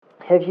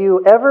Have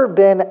you ever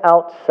been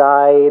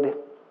outside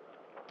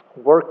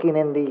working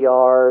in the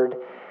yard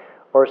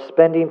or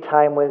spending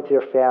time with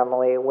your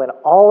family when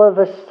all of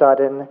a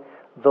sudden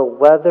the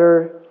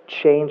weather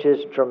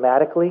changes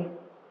dramatically?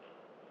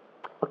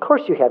 Of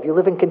course you have. You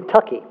live in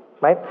Kentucky,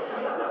 right?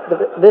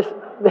 This,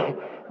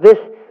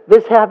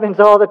 this happens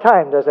all the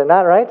time, does it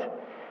not, right?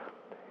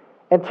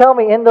 And tell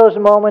me, in those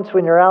moments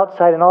when you're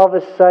outside and all of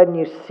a sudden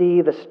you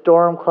see the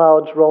storm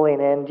clouds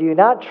rolling in, do you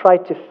not try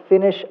to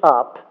finish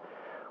up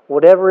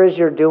whatever it is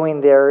you're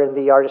doing there in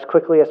the yard as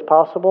quickly as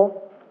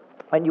possible?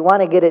 And you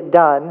want to get it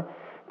done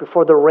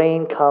before the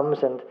rain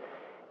comes and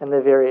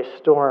the various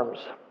storms.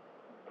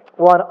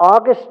 Well, on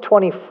August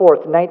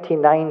 24th,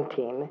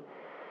 1919,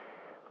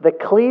 the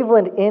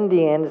Cleveland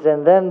Indians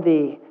and then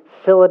the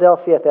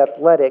Philadelphia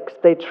Athletics,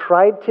 they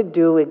tried to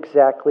do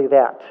exactly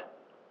that.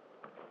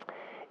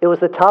 It was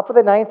the top of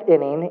the ninth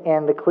inning,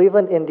 and the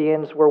Cleveland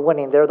Indians were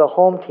winning. They're the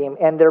home team,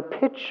 and their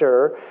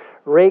pitcher,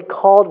 Ray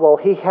Caldwell,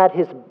 he had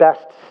his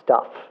best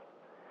stuff.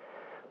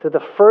 Through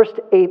the first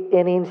 8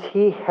 innings,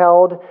 he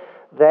held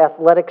the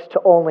Athletics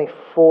to only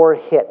 4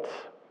 hits.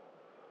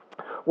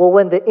 Well,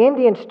 when the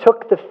Indians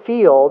took the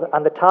field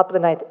on the top of the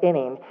ninth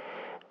inning,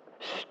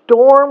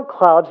 storm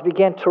clouds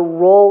began to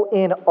roll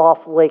in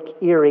off Lake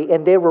Erie,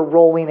 and they were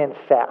rolling in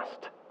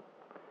fast.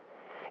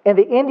 And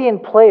the Indian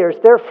players,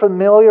 they're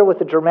familiar with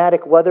the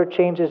dramatic weather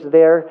changes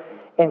there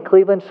in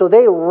Cleveland, so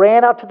they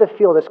ran out to the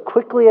field as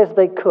quickly as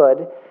they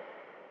could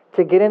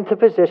to get into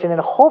position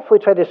and hopefully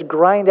try to just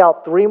grind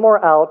out 3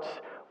 more outs,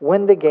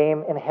 win the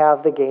game, and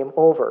have the game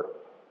over.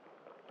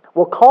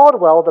 Well,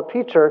 Caldwell, the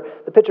pitcher,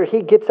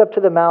 he gets up to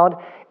the mound,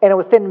 and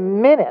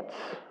within minutes,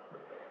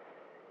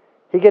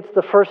 he gets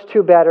the first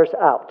 2 batters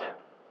out.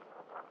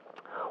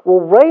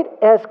 Well, right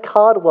as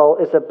Caldwell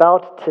is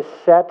about to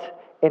set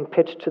and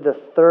pitch to the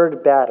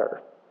 3rd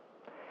batter,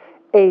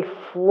 a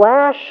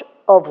flash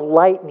of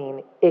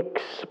lightning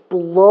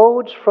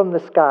explodes from the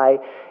sky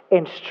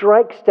and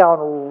strikes down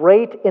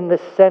right in the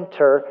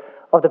center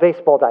of the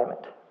baseball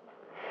diamond.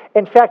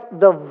 In fact,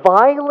 the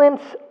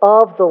violence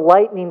of the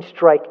lightning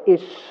strike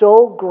is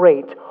so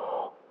great,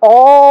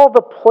 all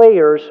the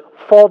players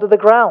fall to the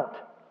ground.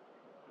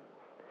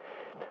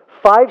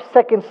 5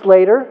 seconds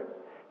later,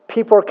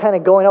 people are kind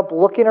of going up,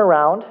 looking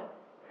around,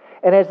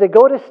 and as they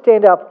go to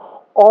stand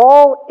up,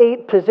 all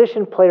 8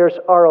 position players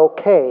are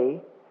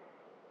okay,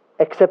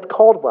 except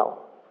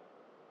Caldwell.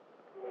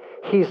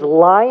 He's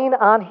lying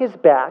on his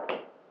back,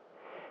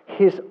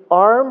 his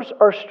arms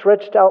are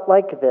stretched out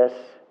like this,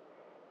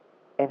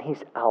 and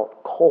he's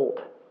out cold.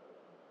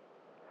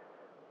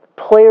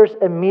 Players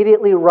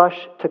immediately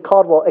rush to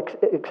Caldwell,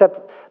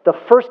 except the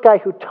first guy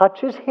who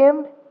touches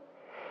him,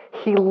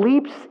 he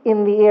leaps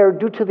in the air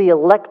due to the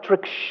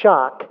electric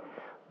shock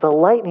the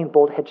lightning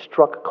bolt had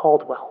struck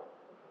Caldwell.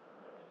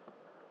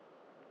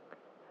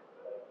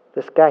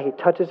 This guy, he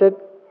touches it,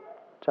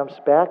 jumps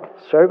back.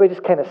 So everybody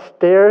just kind of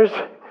stares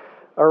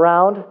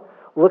around,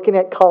 looking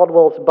at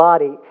Caldwell's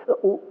body,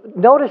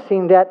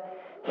 noticing that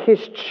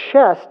his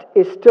chest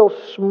is still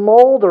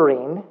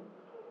smoldering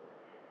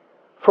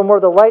from where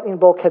the lightning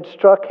bolt had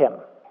struck him.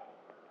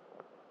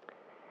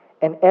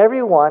 And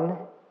everyone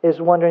is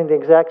wondering the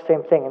exact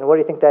same thing. And what do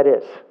you think that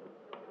is?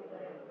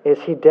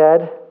 Is he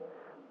dead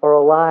or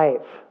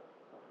alive?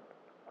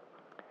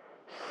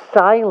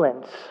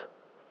 Silence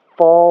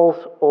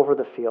falls over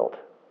the field.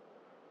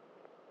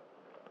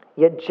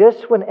 Yet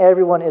just when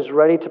everyone is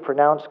ready to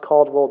pronounce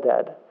Caldwell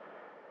dead,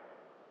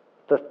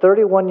 the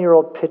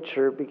 31-year-old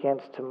pitcher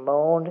begins to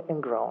moan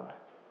and groan.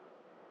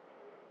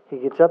 He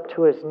gets up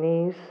to his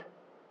knees,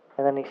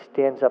 and then he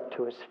stands up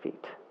to his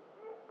feet.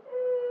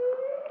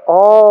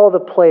 All the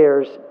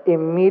players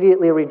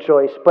immediately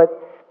rejoice, but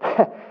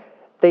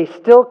they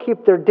still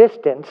keep their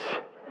distance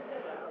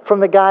from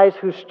the guys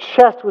whose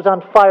chest was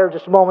on fire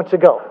just moments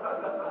ago.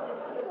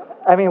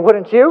 I mean,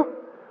 wouldn't you?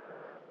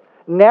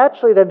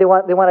 Naturally, then they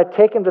want to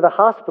take him to the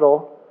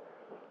hospital,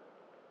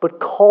 but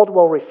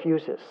Caldwell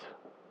refuses.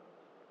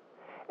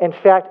 In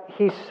fact,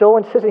 he's so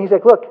insistent. He's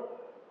like, look,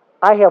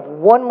 I have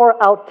 1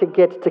 more out to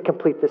get to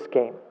complete this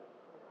game.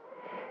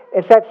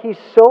 In fact, he's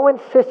so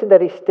insistent that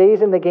he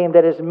stays in the game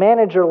that his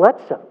manager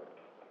lets him.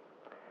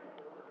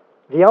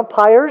 The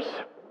umpires,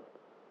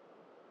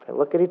 they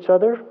look at each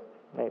other,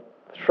 they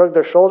shrug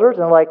their shoulders,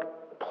 and they're like,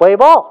 play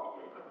ball.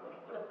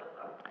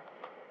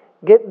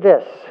 Get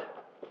this.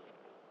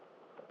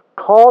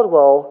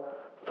 Caldwell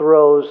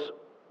throws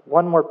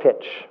 1 more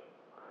pitch.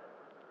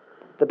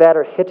 The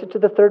batter hits it to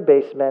the 3rd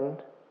baseman,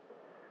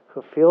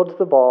 who fields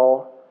the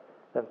ball,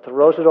 then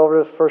throws it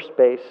over to first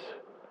base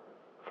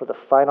for the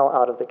final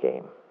out of the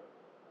game.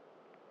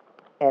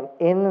 And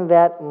in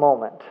that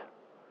moment,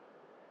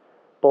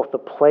 both the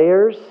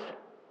players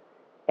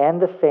and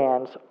the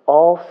fans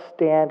all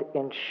stand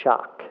in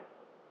shock,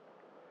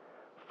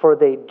 for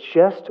they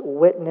just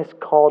witnessed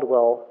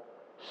Caldwell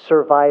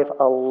survive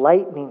a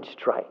lightning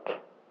strike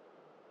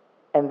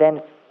and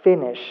then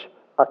finish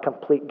a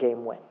complete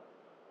game win.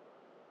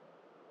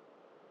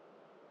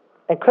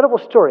 Incredible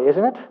story,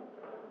 isn't it?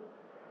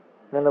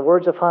 And in the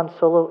words of Han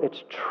Solo,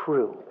 it's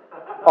true.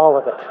 All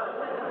of it.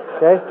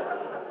 Okay?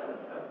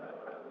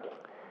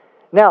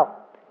 Now,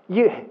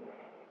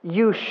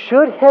 you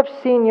should have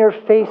seen your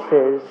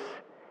faces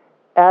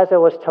as I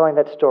was telling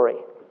that story.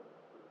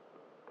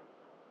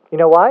 You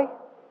know why?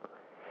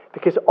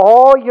 Because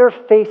all your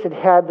face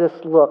had this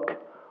look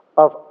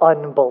of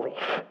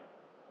unbelief.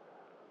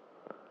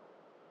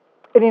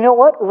 And you know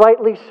what?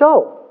 Rightly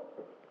so.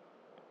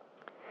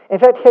 In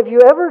fact, have you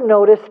ever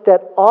noticed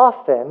that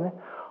often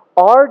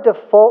our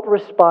default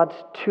response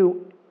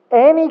to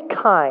any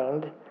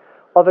kind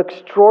of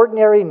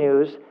extraordinary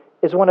news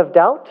is one of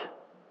doubt?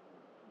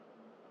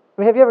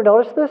 I mean, have you ever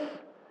noticed this?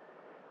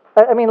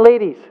 I mean,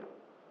 ladies,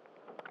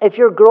 if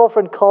your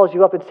girlfriend calls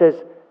you up and says,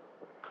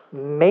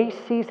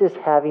 Macy's is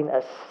having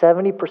a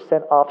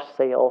 70% off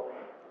sale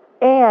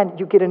and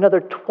you get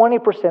another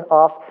 20%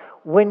 off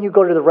when you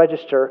go to the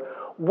register,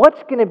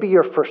 what's going to be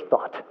your first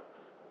thought?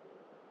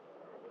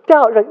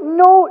 Doubt. Like,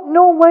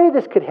 no way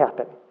this could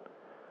happen.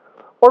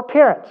 Or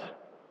parents,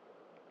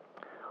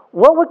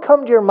 what would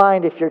come to your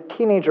mind if your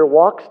teenager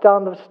walks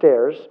down the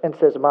stairs and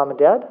says, Mom and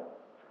Dad,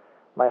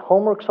 my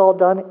homework's all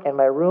done and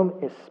my room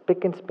is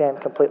spick and span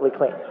completely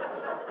clean?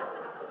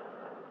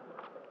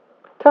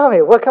 Tell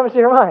me, what comes to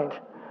your mind?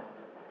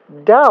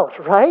 Doubt,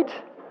 right?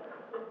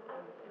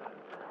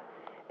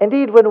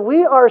 Indeed, when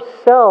we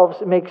ourselves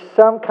make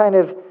some kind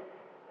of,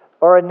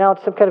 or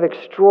announce some kind of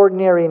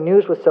extraordinary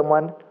news with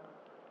someone,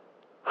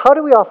 how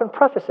do we often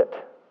preface it?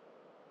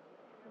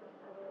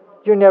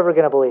 You're never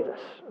going to believe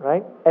this,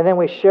 right? And then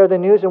we share the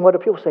news, and what do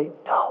people say?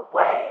 No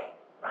way,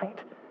 right?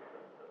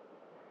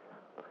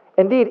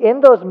 Indeed,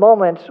 in those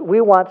moments, we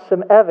want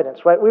some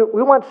evidence, right?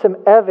 We want some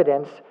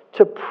evidence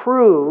to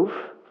prove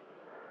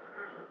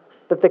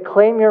that the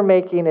claim you're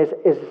making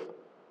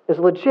is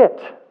legit,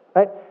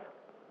 right?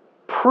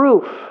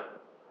 Proof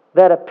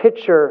that a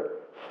pitcher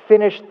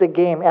finished the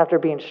game after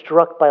being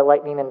struck by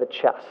lightning in the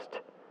chest.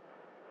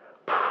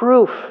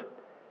 Proof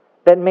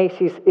that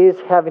Macy's is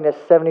having a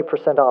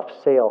 70% off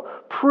sale.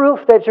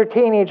 Proof that your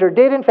teenager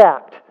did, in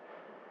fact,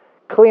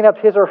 clean up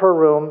his or her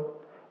room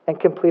and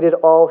completed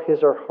all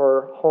his or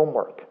her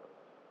homework.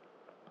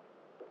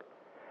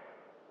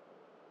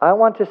 I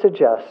want to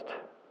suggest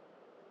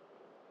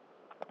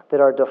that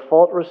our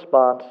default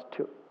response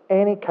to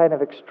any kind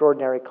of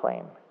extraordinary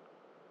claim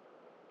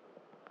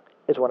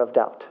is one of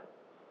doubt.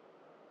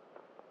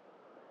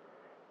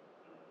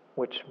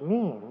 Which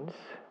means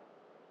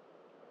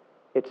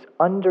it's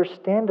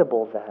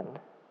understandable then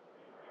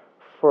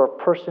for a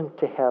person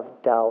to have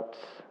doubts,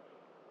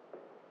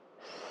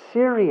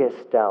 serious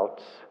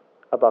doubts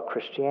about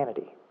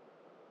Christianity.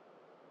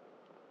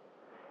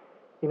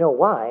 You know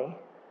why?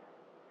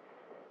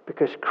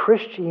 Because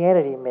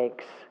Christianity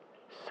makes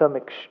some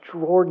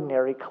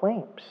extraordinary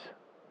claims.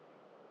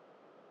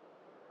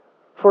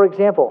 For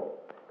example,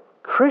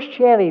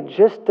 Christianity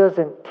just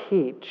doesn't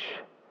teach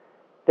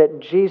that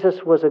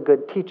Jesus was a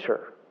good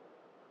teacher.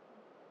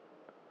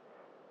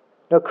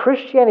 No,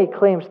 Christianity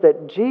claims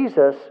that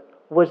Jesus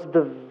is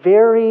the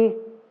very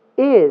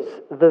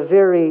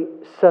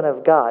Son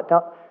of God.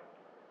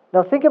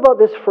 Now think about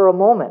this for a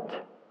moment.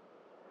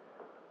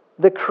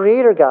 The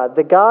Creator God,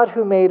 the God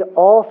who made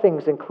all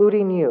things,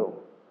 including you,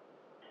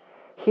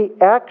 He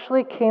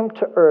actually came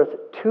to earth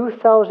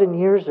 2,000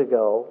 years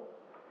ago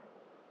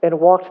and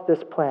walked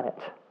this planet.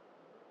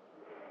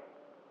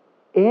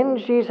 In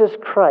Jesus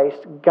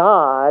Christ,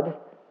 God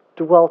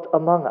dwelt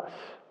among us.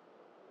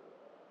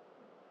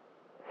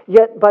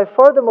 Yet, by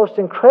far the most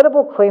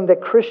incredible claim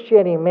that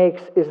Christianity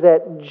makes is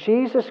that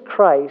Jesus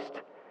Christ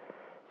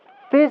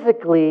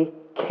physically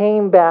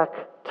came back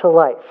to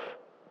life.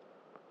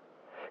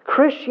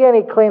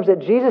 Christianity claims that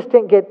Jesus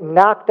didn't get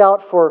knocked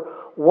out for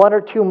 1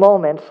 or 2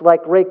 moments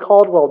like Ray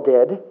Caldwell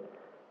did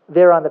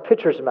there on the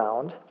pitcher's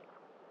mound.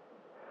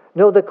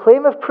 No, the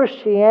claim of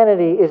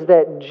Christianity is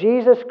that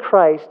Jesus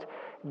Christ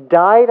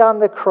died on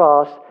the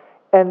cross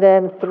and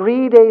then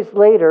 3 days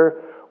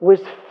later was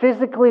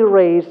physically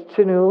raised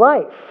to new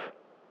life.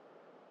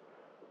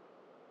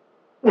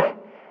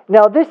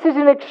 Now, this is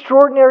an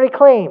extraordinary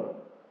claim.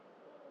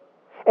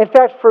 In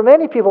fact,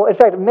 many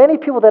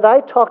people that I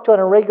talk to on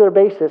a regular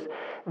basis,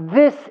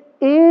 this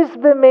is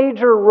the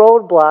major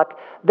roadblock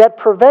that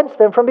prevents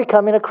them from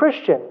becoming a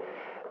Christian.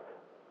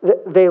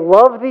 They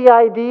love the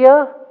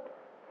idea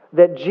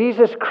that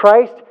Jesus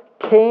Christ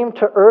came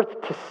to earth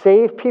to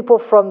save people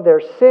from their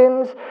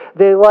sins.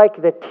 They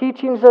like the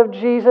teachings of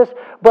Jesus.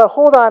 But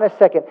hold on a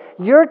second.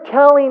 You're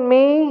telling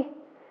me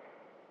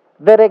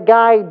that a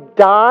guy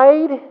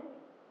died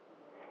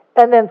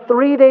and then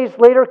 3 days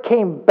later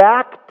came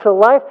back to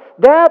life?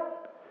 That's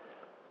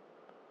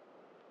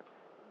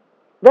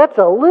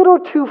a little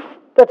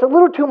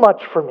too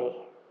much for me.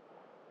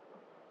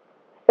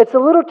 It's a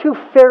little too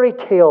fairy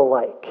tale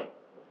like.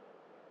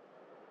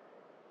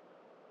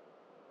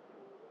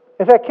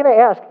 In fact, can I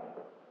ask,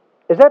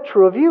 is that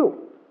true of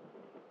you?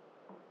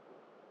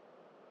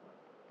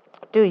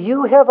 Do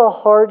you have a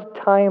hard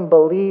time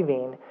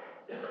believing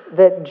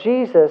that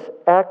Jesus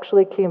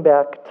actually came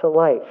back to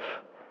life?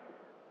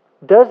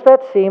 Does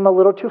that seem a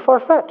little too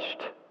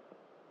far-fetched?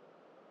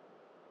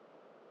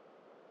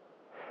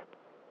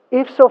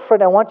 If so,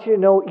 friend, I want you to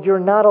know you're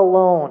not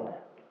alone.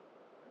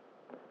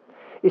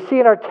 You see,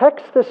 in our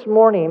text this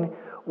morning,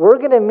 we're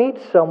going to meet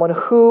someone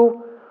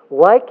who,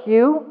 like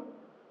you,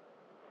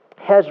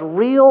 has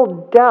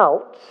real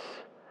doubts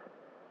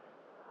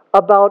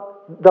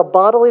about the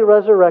bodily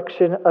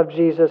resurrection of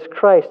Jesus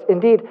Christ.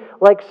 Indeed,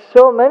 like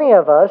so many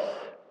of us,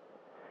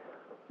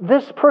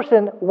 this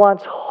person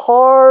wants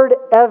hard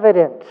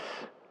evidence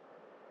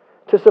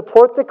to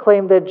support the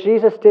claim that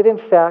Jesus did, in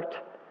fact,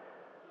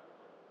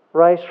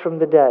 rise from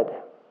the dead.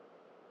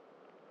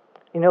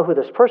 You know who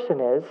this person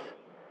is?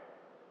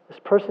 This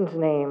person's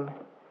name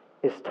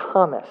is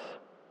Thomas.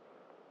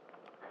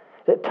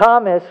 That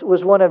Thomas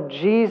was one of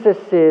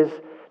Jesus'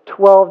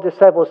 12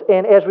 disciples.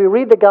 And as we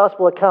read the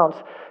gospel accounts,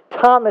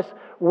 Thomas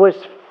was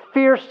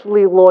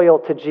fiercely loyal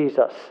to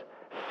Jesus.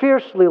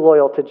 Fiercely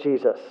loyal to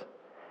Jesus.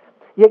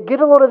 Yet get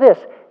a load of this.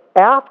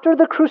 After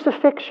the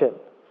crucifixion,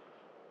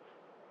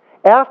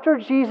 after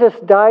Jesus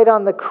died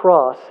on the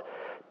cross,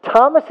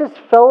 Thomas's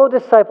fellow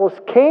disciples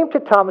came to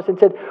Thomas and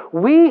said,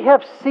 "We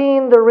have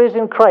seen the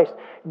risen Christ.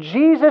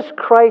 Jesus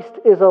Christ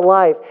is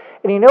alive."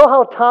 And you know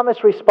how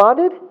Thomas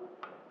responded?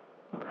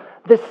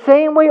 The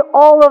same way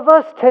all of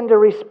us tend to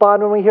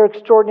respond when we hear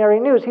extraordinary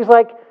news. He's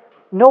like,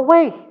 "No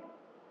way."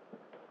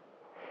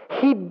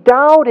 He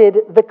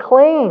doubted the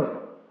claim.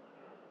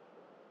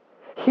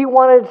 He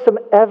wanted some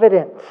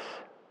evidence.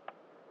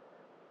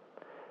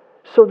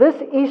 So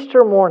this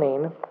Easter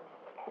morning,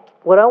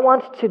 what I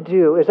want to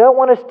do is I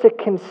want us to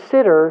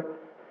consider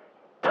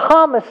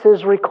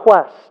Thomas's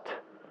request.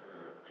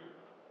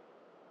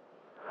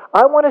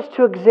 I want us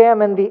to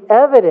examine the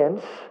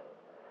evidence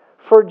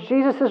for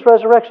Jesus'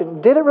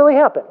 resurrection. Did it really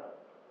happen?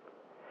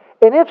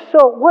 And if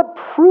so, what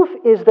proof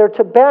is there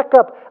to back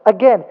up,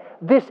 again,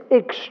 this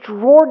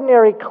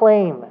extraordinary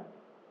claim?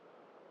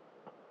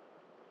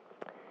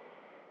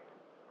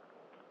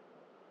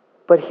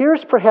 But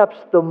here's perhaps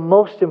the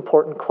most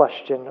important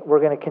question we're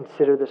going to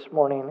consider this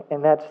morning,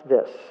 and that's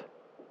this.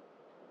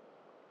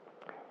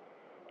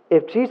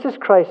 If Jesus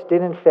Christ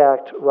did in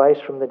fact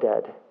rise from the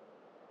dead,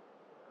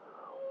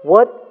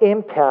 what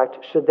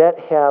impact should that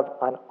have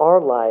on our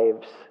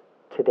lives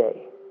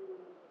today?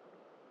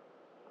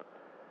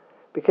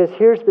 Because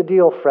here's the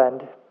deal,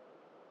 friend.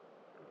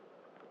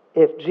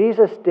 If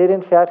Jesus did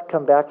in fact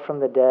come back from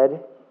the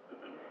dead,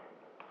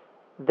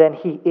 then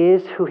He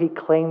is who He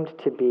claimed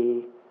to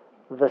be,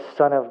 the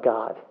Son of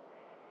God.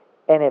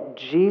 And if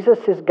Jesus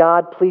is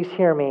God, please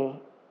hear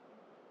me,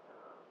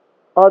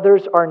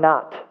 others are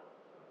not.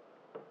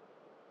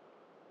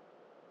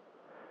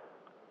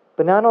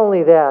 But not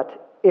only that,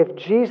 if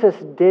Jesus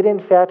did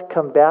in fact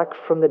come back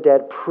from the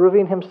dead,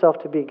 proving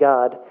Himself to be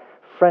God,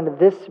 friend,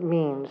 this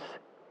means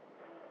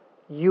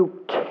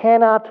you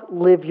cannot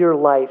live your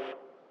life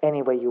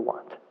any way you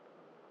want.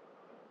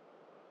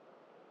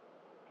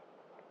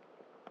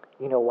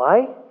 You know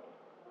why?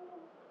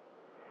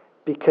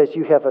 Because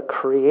you have a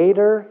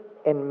Creator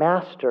and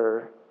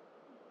Master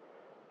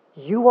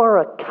you are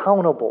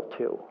accountable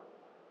to.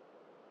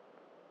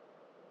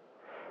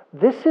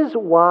 This is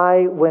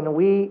why when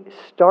we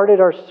started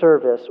our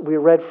service, we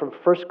read from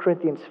 1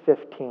 Corinthians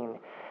 15,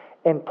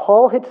 and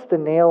Paul hits the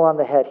nail on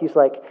the head. He's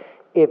like,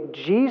 if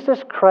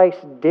Jesus Christ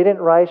didn't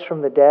rise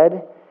from the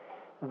dead,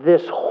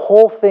 this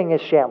whole thing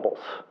is shambles.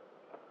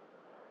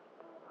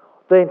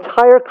 The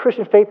entire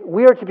Christian faith,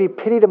 we are to be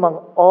pitied among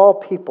all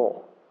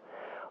people.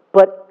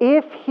 But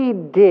if He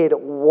did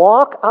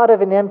walk out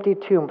of an empty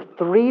tomb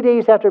 3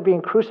 days after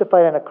being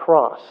crucified on a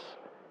cross,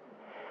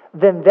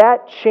 then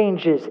that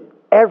changes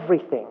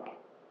everything.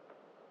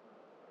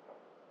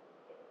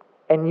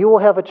 And you will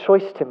have a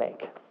choice to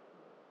make.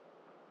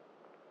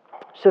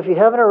 So if you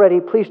haven't already,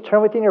 please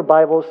turn within your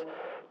Bibles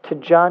to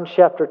John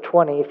chapter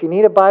 20. If you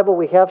need a Bible,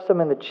 we have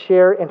some in the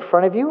chair in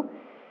front of you.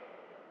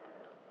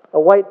 A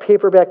white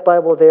paperback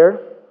Bible there.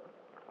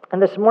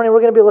 And this morning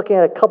we're going to be looking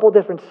at a couple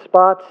different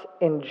spots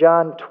in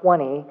John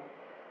 20.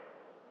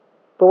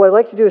 But what I'd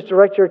like to do is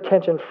direct your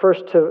attention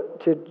first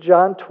to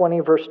John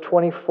 20, verse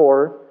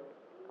 24,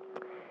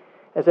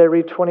 as I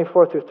read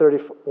 24 through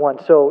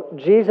 31. So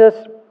Jesus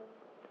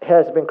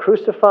has been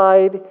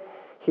crucified.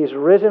 He's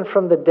risen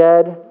from the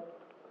dead.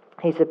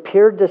 He's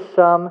appeared to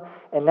some.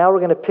 And now we're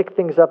going to pick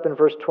things up in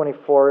verse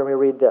 24, and we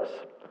read this.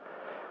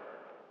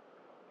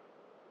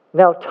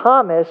 Now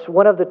Thomas,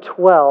 one of the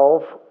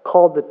 12,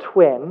 called the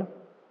twin,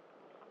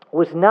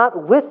 was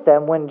not with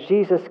them when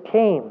Jesus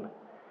came.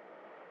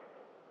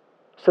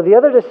 So the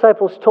other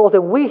disciples told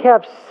him, "We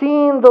have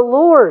seen the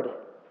Lord."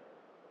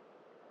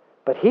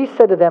 But he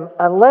said to them,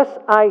 "Unless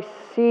I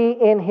see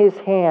in His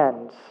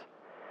hands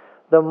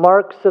the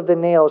marks of the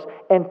nails,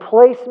 and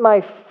place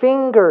my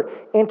finger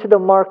into the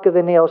mark of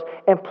the nails,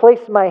 and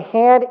place my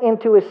hand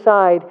into His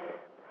side,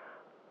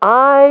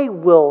 I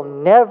will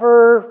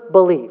never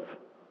believe."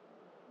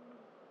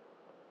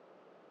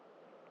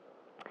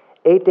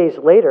 8 days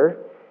later,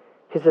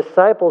 His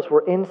disciples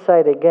were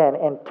inside again,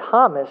 and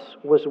Thomas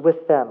was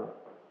with them.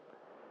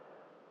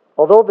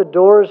 Although the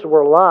doors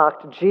were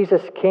locked,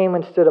 Jesus came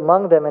and stood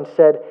among them and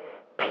said,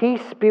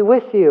 "Peace be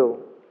with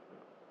you."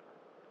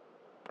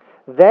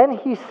 Then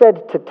He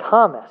said to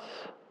Thomas,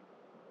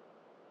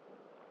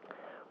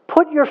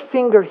 "Put your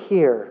finger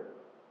here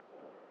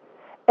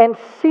and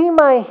see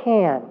my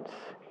hands,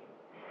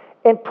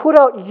 and put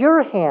out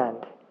your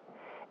hand,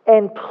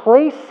 and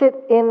place it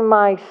in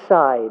my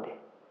side.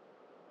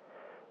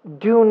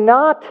 Do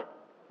not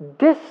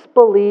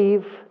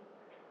disbelieve,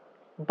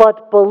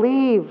 but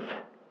believe."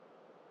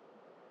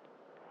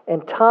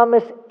 And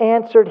Thomas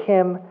answered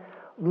him,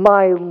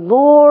 "My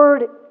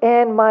Lord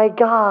and my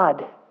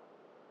God."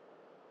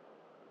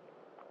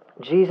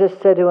 Jesus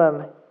said to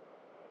him,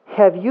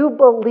 "Have you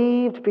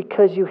believed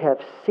because you have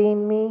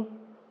seen me?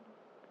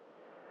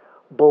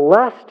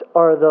 Blessed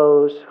are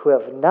those who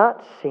have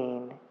not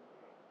seen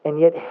and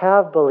yet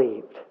have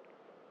believed."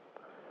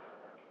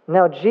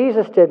 Now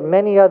Jesus did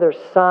many other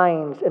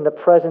signs in the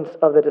presence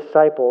of the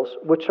disciples,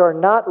 which are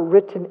not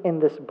written in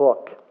this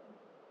book.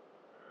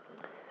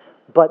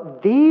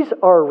 But these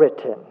are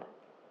written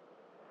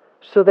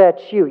so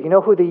that you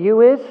know who the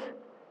you is?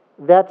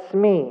 That's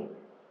me.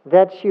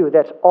 That's you.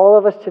 That's all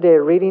of us today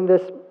reading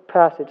this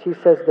passage. He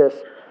says this,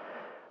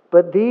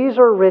 "But these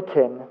are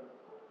written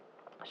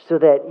so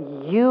that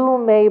you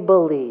may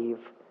believe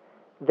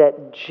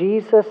that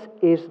Jesus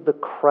is the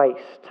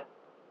Christ,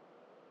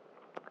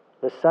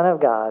 the Son of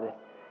God,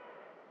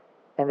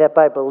 and that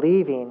by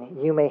believing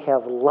you may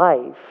have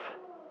life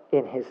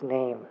in His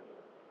name."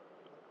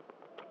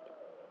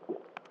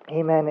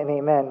 Amen and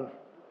amen.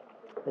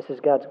 This is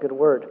God's good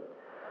word.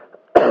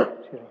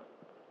 Excuse me.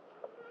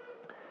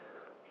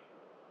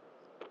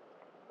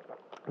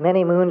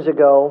 Many moons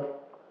ago,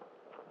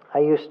 I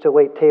used to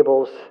wait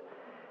tables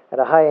at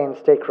a high-end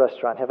steak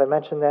restaurant. Have I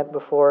mentioned that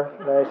before?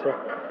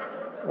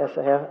 Yes,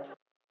 I have.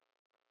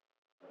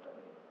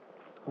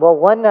 Well,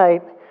 one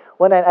night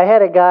I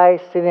had a guy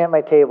sitting at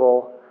my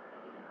table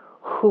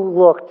who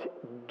looked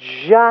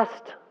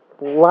just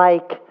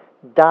like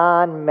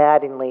Don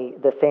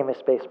Mattingly, the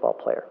famous baseball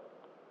player.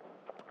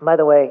 By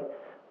the way,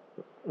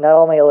 not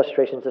all my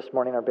illustrations this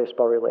morning are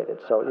baseball related,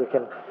 so you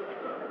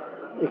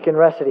can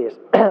rest at ease.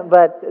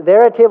 But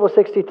there at table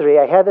 63,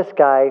 I had this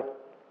guy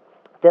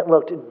that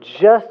looked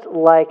just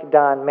like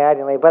Don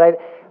Mattingly, but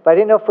I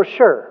didn't know for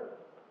sure.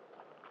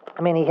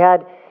 I mean, he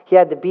had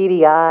the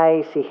beady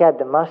eyes, he had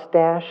the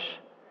mustache,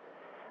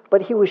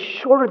 but he was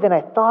shorter than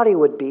I thought he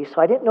would be, so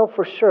I didn't know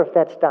for sure if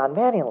that's Don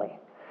Mattingly.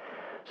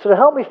 So to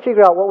help me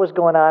figure out what was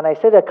going on, I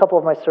said to a couple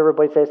of my server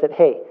buddies, I said,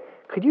 "Hey,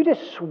 could you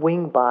just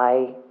swing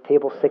by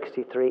table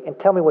 63 and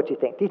tell me what you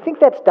think? Do you think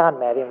that's Don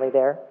Mattingly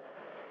there?"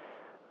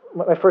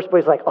 My first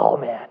buddy's like, "Oh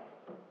man,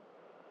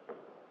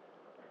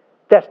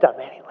 that's Don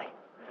Mattingly."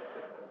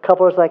 A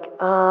couple was like,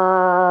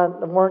 I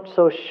weren't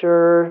so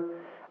sure.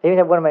 I even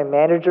had one of my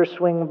managers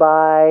swing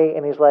by,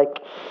 and he's like,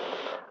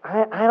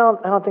 I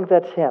don't think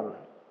that's him.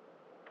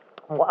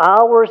 Well,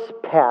 hours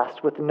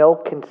passed with no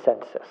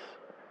consensus.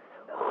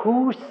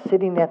 Who's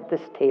sitting at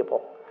this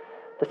table?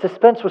 The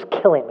suspense was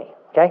killing me,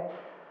 okay?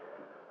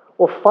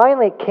 Well,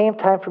 finally, it came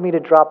time for me to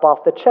drop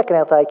off the check, and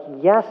I was like,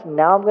 yes,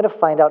 now I'm going to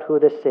find out who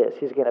this is.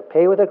 He's going to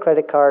pay with a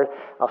credit card.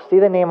 I'll see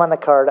the name on the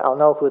card. I'll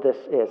know who this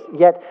is.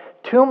 Yet,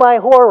 to my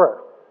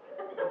horror,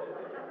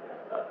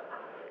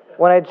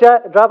 when I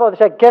drop off the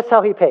check, guess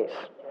how he pays?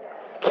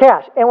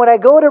 Cash. And when I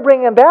go to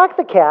bring him back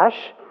the cash,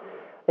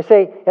 I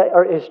say,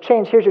 or his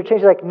change, here's your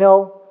change. He's like,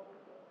 no,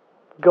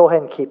 go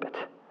ahead and keep it.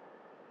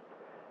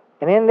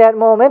 And in that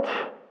moment,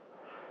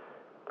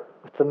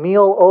 with the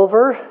meal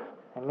over,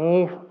 and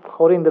me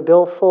holding the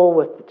bill full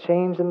with the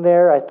change in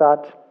there, I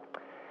thought,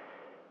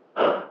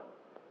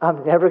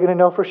 I'm never going to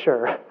know for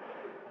sure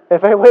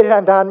if I waited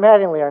on Don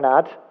Mattingly or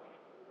not.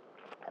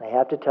 And I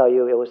have to tell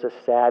you, it was a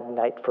sad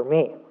night for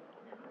me.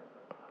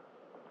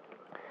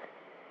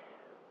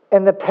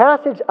 In the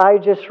passage I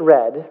just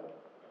read,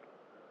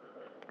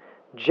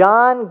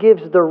 John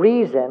gives the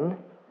reason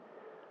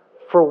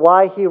for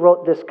why he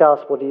wrote this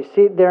gospel. Do you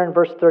see it there in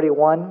verse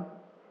 31?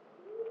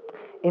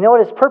 You know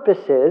what his purpose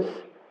is?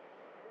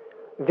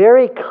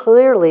 Very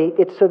clearly,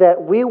 it's so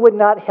that we would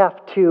not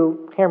have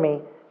to, hear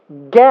me,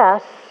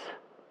 guess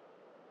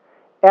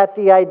at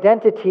the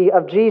identity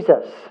of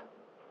Jesus.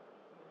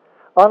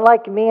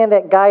 Unlike me and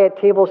that guy at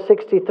table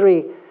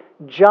 63,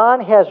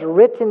 John has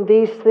written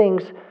these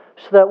things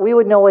so that we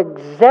would know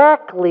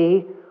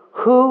exactly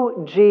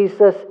who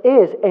Jesus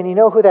is. And you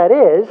know who that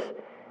is?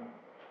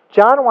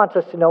 John wants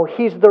us to know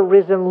He's the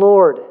risen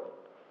Lord.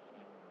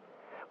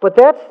 But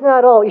that's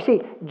not all. You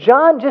see,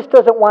 John just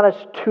doesn't want us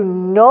to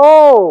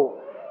know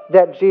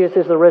that Jesus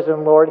is the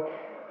risen Lord.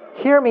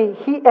 Hear me,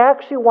 he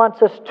actually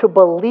wants us to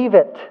believe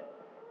it.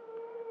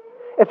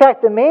 In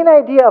fact, the main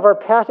idea of our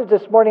passage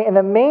this morning and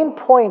the main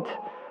point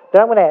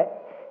that I'm going to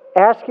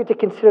ask you to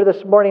consider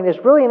this morning is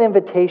really an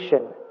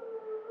invitation.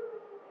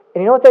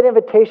 And you know what that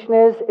invitation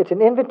is? It's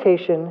an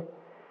invitation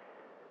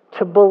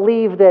to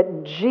believe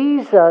that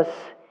Jesus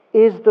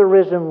is the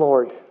risen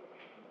Lord.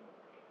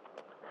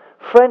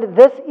 Friend,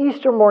 this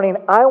Easter morning,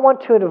 I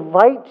want to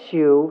invite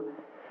you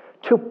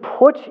to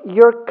put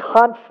your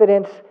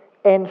confidence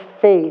and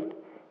faith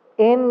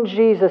in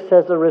Jesus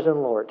as the risen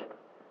Lord.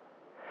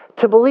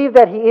 To believe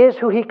that He is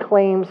who He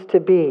claims to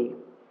be.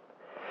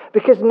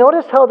 Because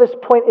notice how this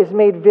point is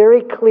made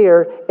very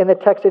clear in the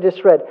text I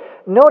just read.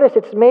 Notice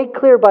it's made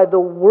clear by the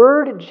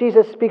word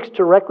Jesus speaks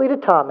directly to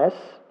Thomas,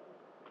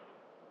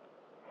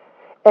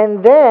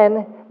 and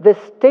then the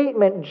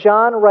statement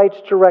John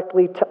writes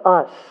directly to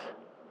us.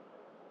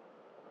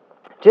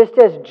 Just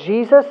as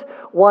Jesus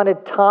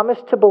wanted Thomas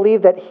to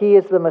believe that he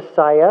is the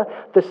Messiah,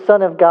 the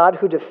Son of God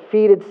who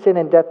defeated sin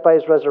and death by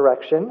his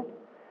resurrection,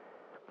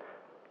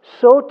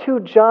 so too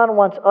John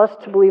wants us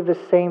to believe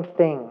the same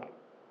thing.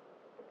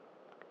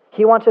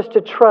 He wants us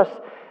to trust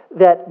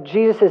that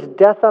Jesus'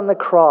 death on the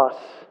cross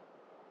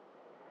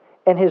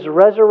and his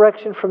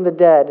resurrection from the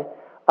dead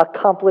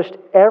accomplished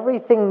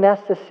everything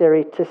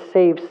necessary to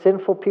save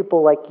sinful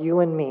people like you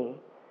and me.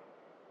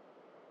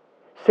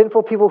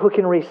 Sinful people who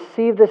can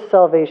receive this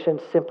salvation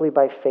simply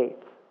by faith.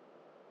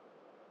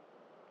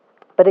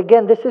 But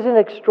again, this is an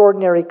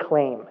extraordinary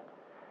claim.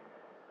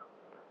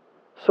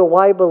 So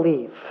why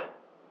believe?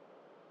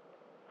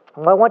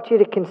 Well, I want you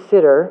to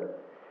consider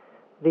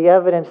the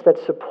evidence that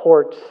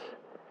supports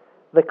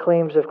the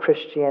claims of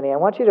Christianity. I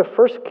want you to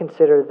first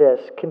consider this.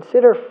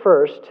 Consider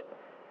first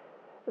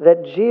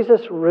that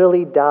Jesus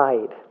really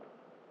died.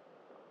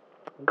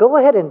 Go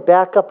ahead and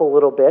back up a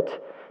little bit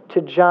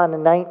to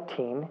John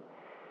 19. And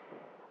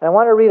I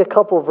want to read a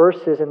couple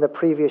verses in the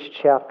previous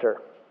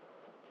chapter.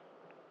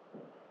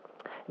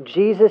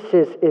 Jesus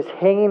is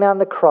hanging on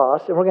the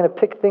cross, and we're going to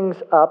pick things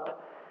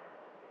up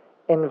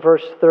in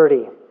verse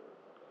 30.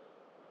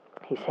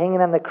 He's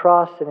hanging on the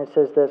cross, and it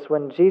says this: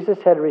 when Jesus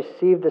had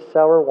received the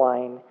sour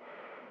wine,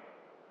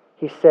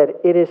 he said,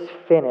 "It is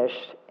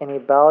finished," and he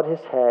bowed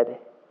his head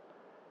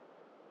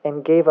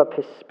and gave up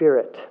his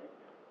spirit.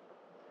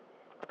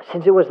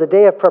 Since it was the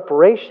day of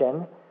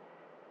preparation,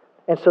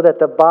 and so that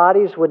the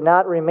bodies would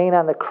not remain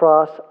on the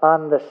cross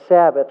on the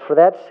Sabbath, for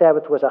that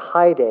Sabbath was a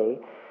high day,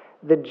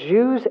 the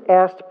Jews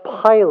asked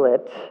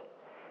Pilate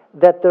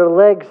that their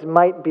legs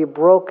might be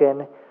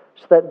broken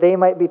so that they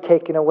might be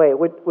taken away.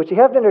 What you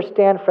have to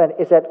understand, friend,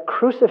 is that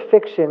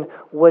crucifixion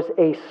was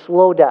a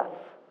slow death.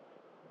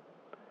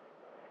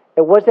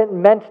 It wasn't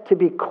meant to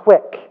be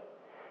quick.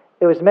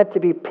 It was meant to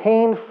be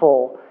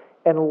painful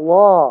and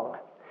long.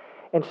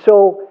 And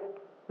so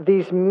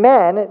these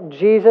men,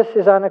 Jesus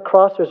is on the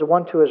cross, there's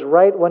one to his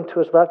right, one to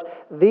his left.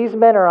 These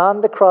men are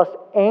on the cross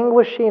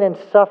anguishing and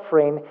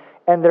suffering,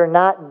 and they're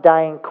not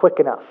dying quick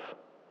enough.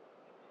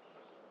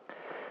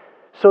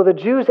 So the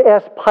Jews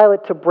asked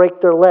Pilate to break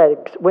their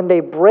legs. When they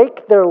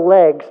break their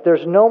legs,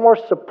 there's no more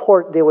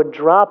support. They would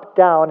drop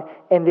down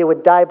and they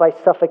would die by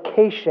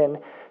suffocation,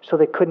 so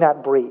they could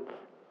not breathe.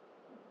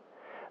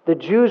 The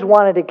Jews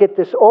wanted to get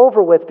this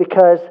over with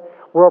because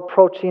we're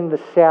approaching the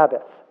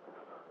Sabbath.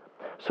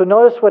 So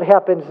notice what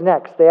happens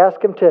next. They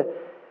ask him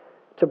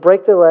to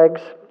break the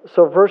legs.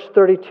 So verse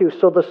 32,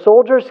 so the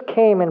soldiers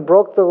came and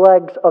broke the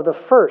legs of the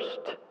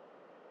first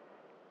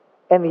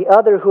and the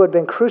other who had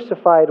been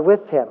crucified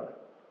with him.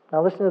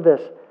 Now listen to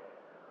this.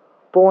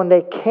 But when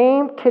they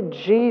came to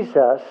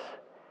Jesus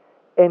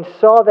and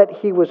saw that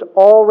he was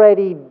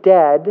already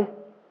dead,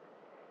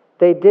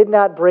 they did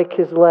not break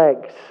his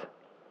legs.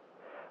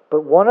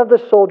 But one of the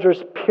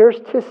soldiers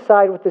pierced his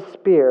side with a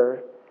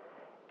spear,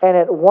 and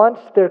at once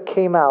there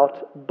came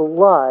out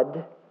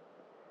blood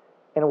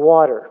and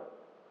water,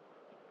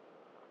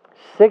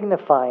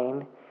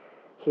 signifying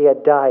he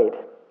had died.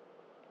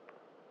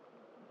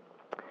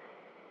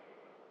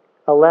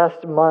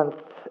 Last month,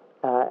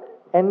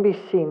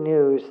 NBC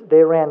News,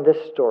 they ran this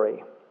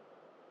story.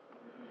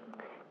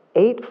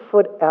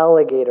 8-foot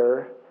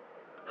alligator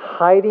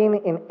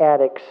hiding in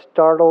attic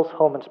startles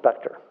home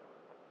inspector.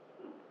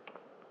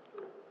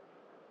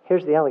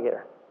 Here's the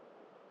alligator.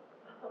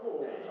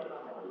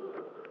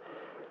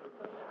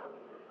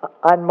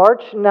 On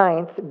March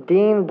 9th,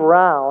 Dean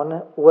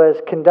Brown was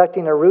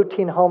conducting a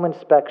routine home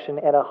inspection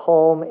at a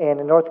home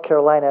in North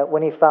Carolina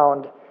when he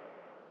found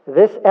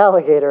this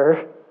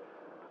alligator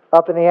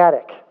up in the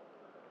attic.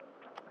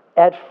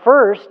 At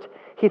first,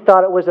 he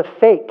thought it was a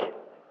fake,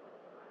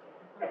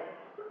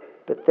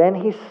 but then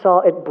he saw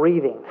it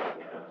breathing.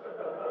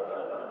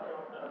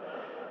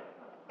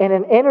 In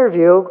an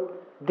interview,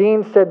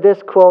 Dean said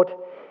this, quote,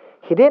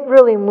 "He didn't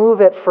really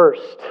move at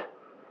first.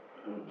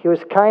 He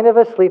was kind of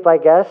asleep, I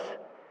guess.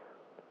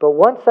 But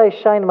once I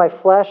shined my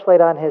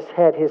flashlight on his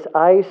head, his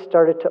eyes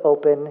started to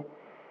open,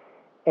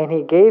 and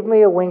he gave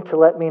me a wink to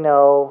let me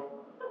know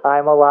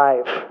I'm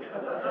alive."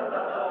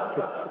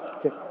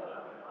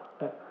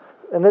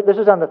 And this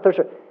was on the third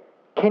story.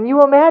 Can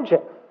you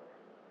imagine?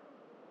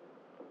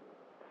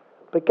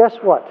 But guess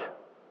what?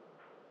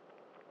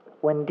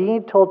 When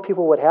Dean told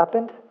people what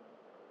happened,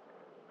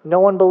 no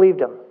one believed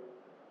him.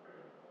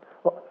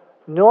 Well,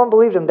 no one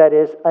believed him, that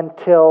is,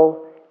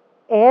 until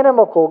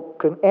animal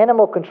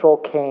control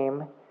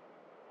came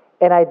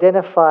and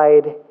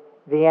identified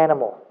the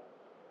animal.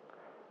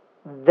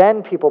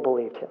 Then people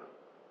believed him.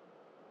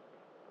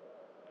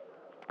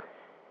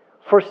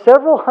 For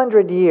several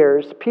hundred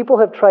years, people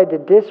have tried to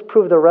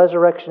disprove the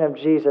resurrection of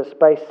Jesus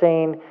by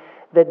saying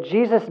that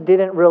Jesus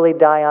didn't really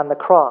die on the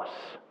cross.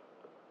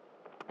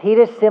 He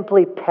just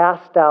simply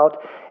passed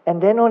out,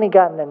 and then when he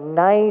got in a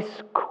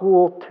nice,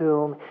 cool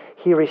tomb,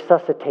 he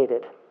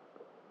resuscitated.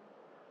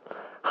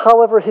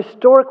 However,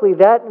 historically,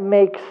 that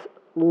makes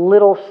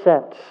little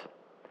sense.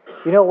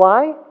 You know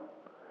why?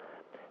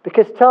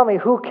 Because tell me,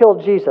 who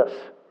killed Jesus?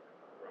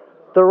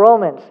 The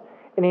Romans.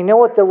 And you know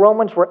what the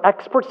Romans were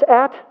experts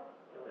at?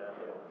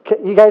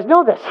 You guys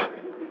know this.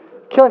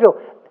 Killing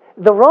people.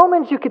 The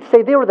Romans, you could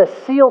say, they were the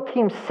SEAL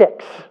Team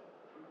 6,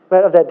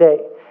 right, of that day.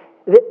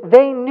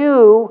 They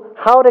knew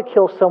how to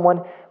kill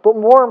someone, but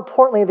more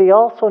importantly, they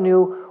also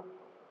knew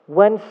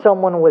when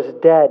someone was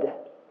dead.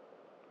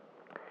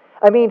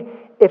 I mean,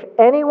 if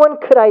anyone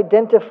could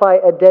identify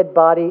a dead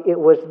body, it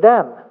was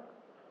them.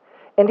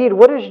 Indeed,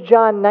 what does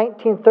John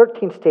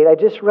 19:13 state? I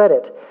just read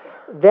it.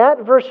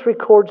 That verse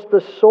records the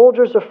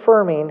soldiers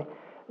affirming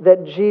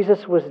that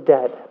Jesus was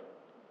dead.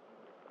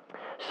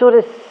 So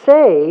to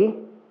say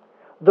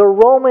the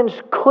Romans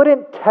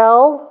couldn't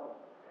tell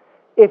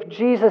if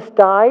Jesus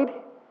died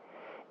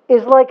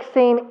is like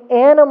saying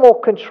animal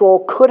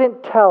control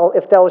couldn't tell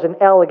if that was an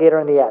alligator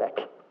in the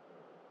attic.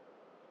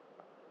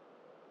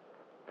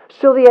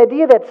 So the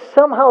idea that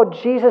somehow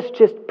Jesus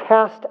just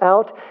passed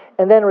out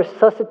and then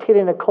resuscitated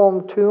in a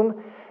cold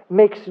tomb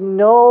makes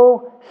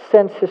no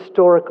sense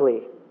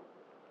historically.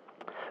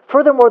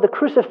 Furthermore, the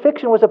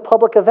crucifixion was a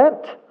public event.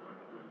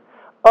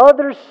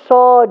 Others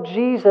saw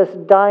Jesus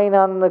dying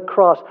on the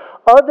cross.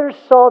 Others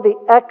saw the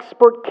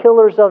expert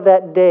killers of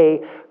that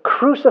day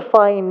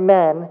crucifying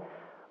men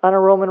on a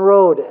Roman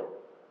road.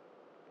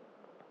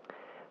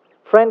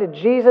 Friend,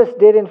 Jesus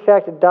did in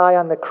fact die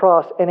on the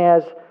cross, and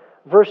as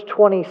verse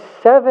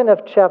 27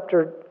 of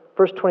chapter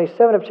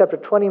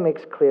 20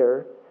 makes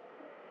clear,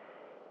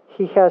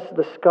 he has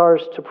the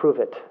scars to prove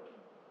it.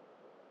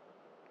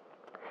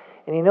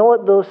 And you know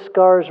what those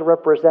scars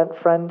represent,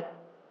 friend?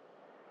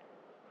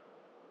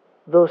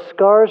 Those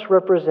scars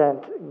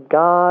represent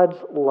God's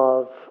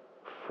love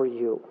for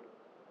you.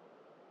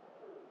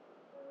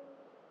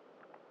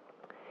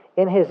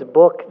 In his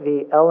book,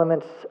 The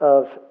Elements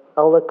of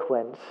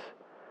Eloquence,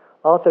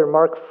 author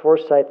Mark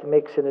Forsyth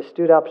makes an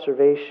astute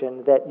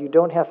observation that you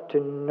don't have to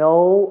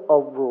know a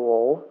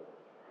rule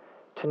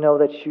to know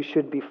that you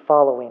should be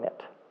following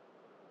it.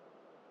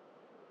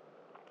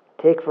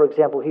 Take, for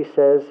example, he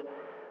says,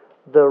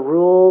 the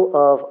rule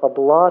of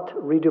oblate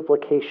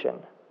reduplication.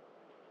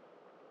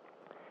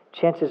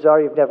 Chances are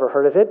you've never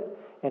heard of it,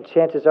 and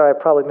chances are I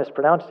probably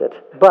mispronounced it.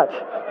 But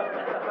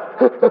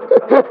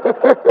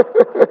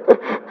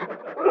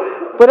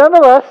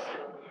nonetheless,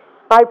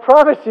 I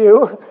promise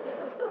you,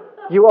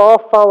 you all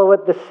follow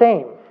it the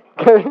same.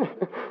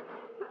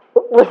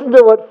 Listen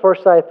to what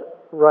Forsyth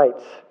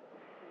writes.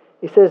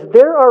 He says,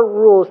 there are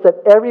rules that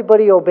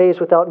everybody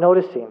obeys without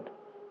noticing.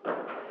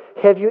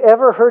 Have you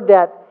ever heard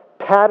that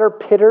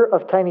patter-pitter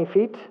of tiny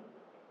feet?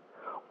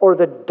 Or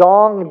the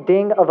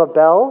dong-ding of a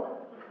bell?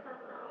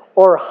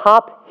 Or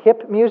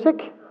hop-hip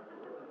music?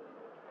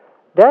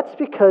 That's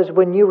because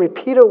when you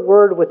repeat a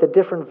word with a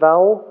different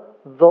vowel,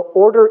 the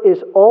order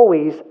is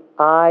always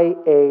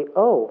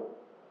I-A-O.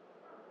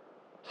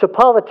 So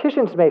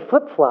politicians may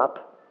flip-flop,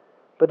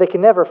 but they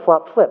can never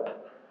flop-flip.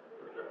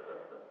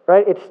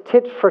 Right? It's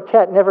tit for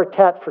tat, never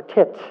tat for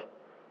tit.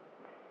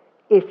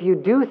 If you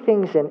do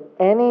things in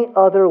any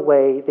other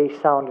way, they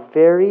sound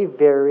very,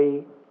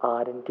 very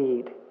odd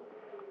indeed.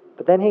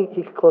 But then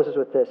he closes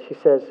with this. He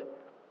says,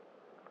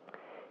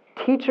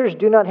 teachers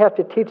do not have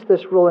to teach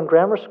this rule in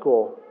grammar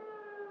school,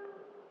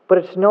 but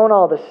it's known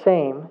all the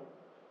same.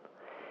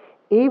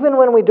 Even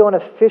when we don't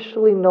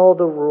officially know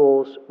the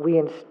rules, we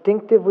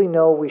instinctively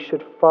know we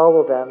should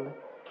follow them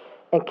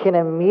and can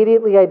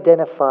immediately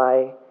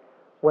identify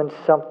when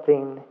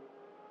something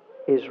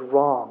is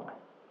wrong.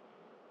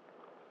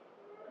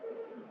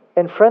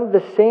 And friend,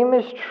 the same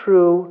is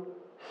true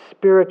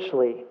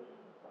spiritually.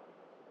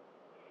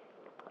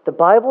 The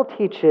Bible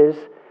teaches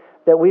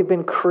that we've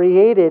been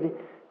created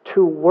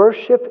to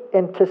worship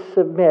and to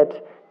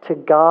submit to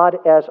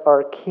God as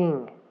our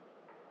King.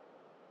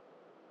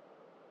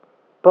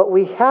 But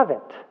we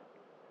haven't.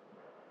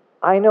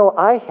 I know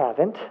I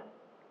haven't.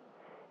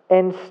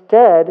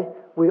 Instead,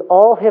 we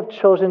all have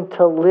chosen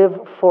to live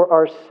for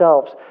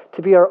ourselves,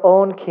 to be our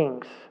own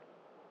kings.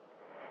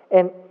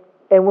 And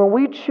when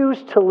we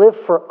choose to live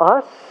for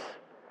us,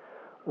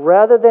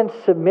 rather than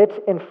submit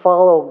and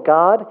follow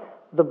God,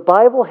 the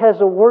Bible has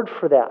a word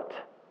for that.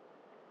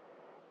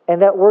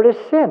 And that word is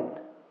sin.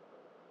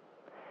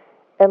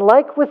 And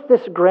like with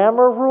this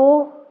grammar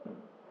rule,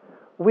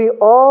 we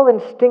all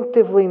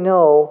instinctively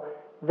know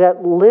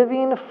that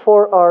living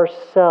for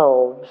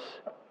ourselves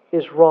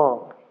is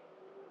wrong.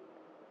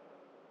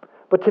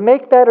 But to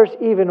make matters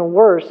even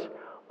worse,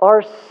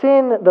 our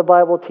sin, the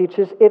Bible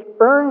teaches, it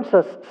earns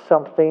us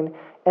something,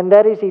 and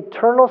that is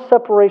eternal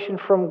separation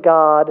from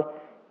God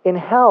in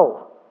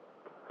hell.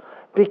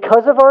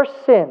 Because of our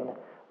sin,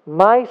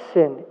 my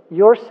sin,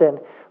 your sin,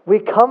 we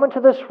come into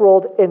this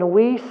world and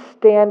we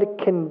stand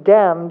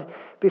condemned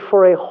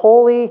before a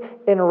holy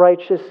and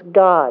righteous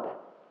God.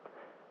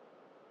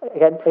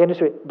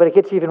 But it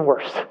gets even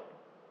worse.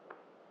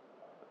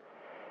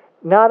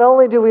 Not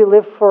only do we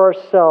live for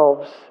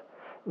ourselves,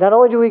 not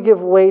only do we give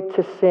way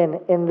to sin,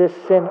 and this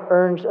sin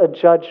earns a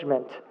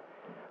judgment,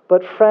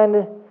 but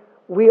friend,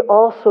 we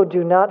also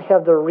do not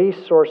have the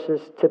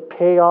resources to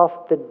pay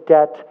off the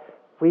debt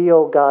we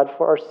owe God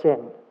for our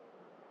sin.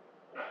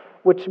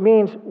 Which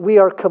means we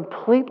are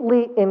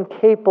completely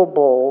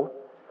incapable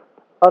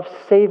of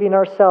saving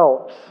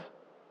ourselves.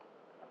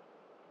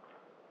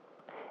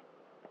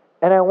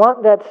 And I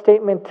want that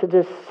statement to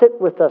just sit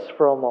with us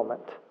for a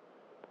moment.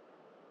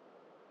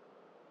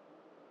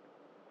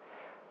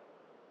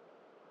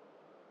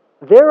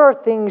 There are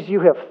things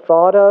you have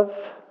thought of,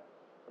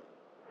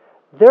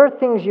 there are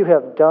things you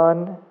have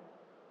done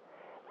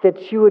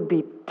that you would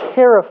be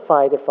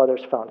terrified if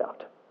others found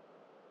out.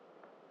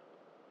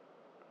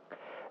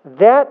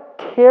 That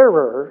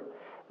terror,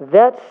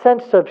 that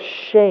sense of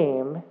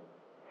shame,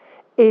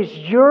 is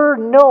your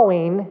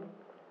knowing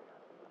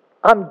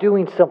I'm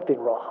doing something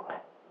wrong.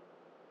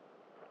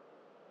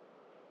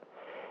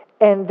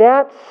 And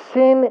that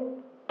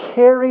sin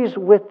carries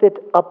with it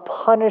a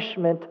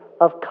punishment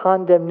of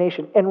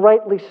condemnation, and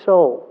rightly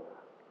so.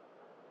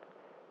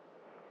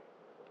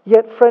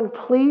 Yet, friend,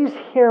 please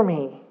hear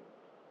me.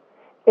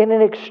 In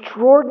an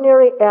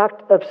extraordinary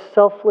act of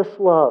selfless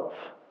love,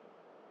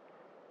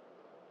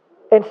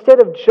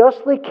 instead of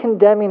justly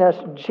condemning us,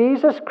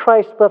 Jesus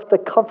Christ left the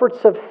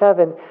comforts of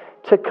heaven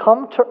to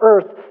come to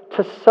earth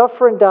to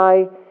suffer and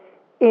die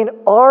in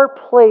our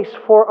place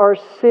for our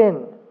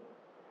sin.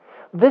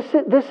 This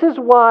is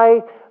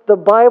why the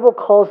Bible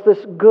calls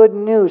this good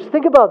news.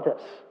 Think about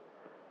this.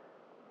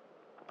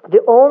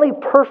 The only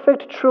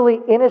perfect, truly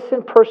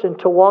innocent person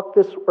to walk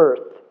this earth,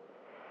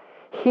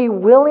 he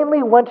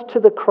willingly went to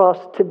the cross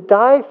to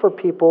die for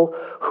people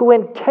who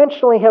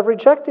intentionally have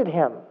rejected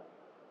him.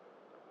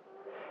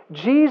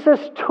 Jesus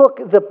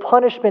took the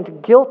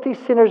punishment guilty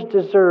sinners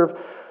deserve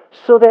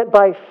so that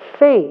by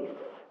faith,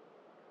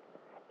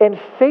 and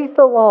faith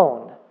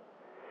alone,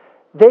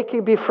 they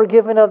could be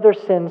forgiven of their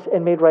sins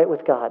and made right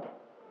with God.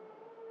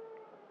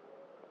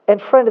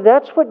 And friend,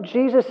 that's what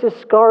Jesus'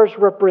 scars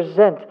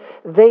represent.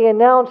 They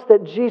announce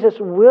that Jesus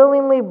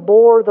willingly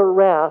bore the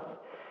wrath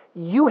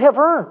you have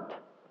earned.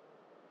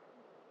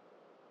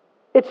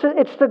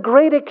 It's the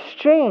great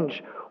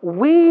exchange.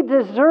 We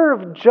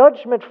deserve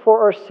judgment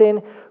for our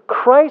sin.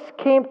 Christ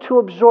came to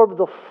absorb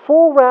the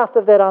full wrath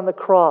of that on the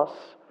cross,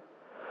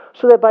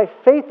 so that by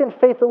faith and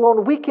faith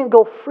alone, we can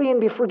go free and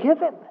be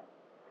forgiven.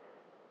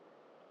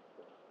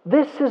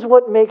 This is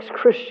what makes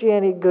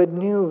Christianity good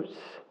news.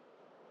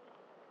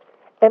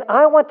 And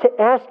I want to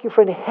ask you,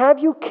 friend, have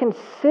you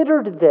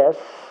considered this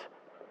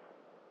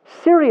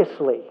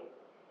seriously?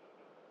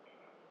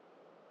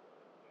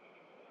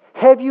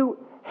 Have you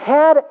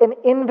had an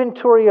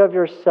inventory of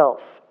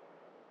yourself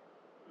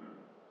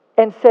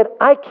and said,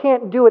 I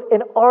can't do it?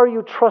 And are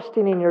you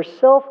trusting in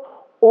yourself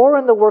or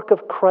in the work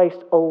of Christ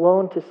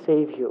alone to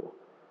save you?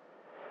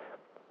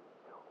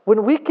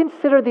 When we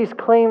consider these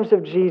claims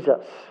of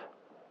Jesus,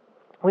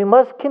 we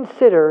must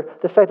consider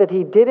the fact that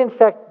he did in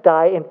fact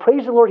die, and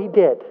praise the Lord he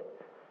did,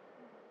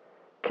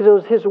 because it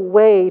was his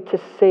way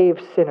to save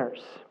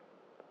sinners.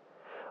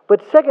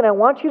 But second, I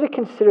want you to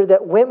consider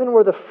that women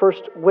were the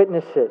first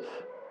witnesses.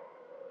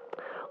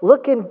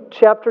 Look in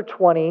chapter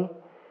 20,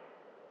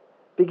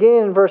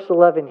 beginning in verse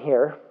 11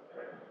 here.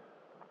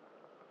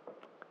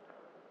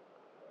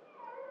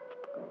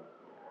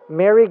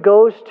 Mary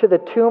goes to the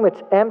tomb.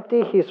 It's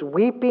empty. He's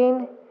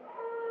weeping.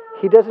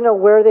 He doesn't know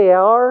where they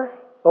are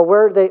or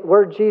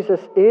where Jesus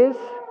is.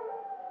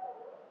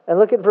 And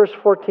look at verse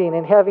 14.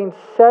 And having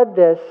said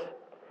this,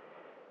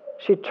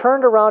 she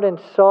turned around and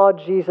saw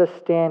Jesus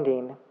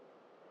standing,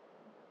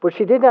 but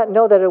she did not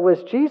know that it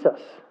was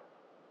Jesus.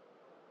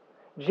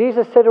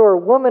 Jesus said to her,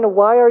 Woman,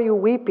 why are you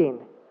weeping?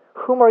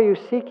 Whom are you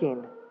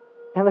seeking?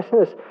 And listen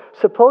to this.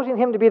 Supposing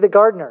him to be the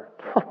gardener.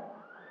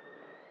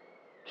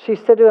 She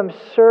said to him,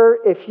 Sir,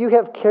 if you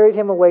have carried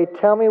him away,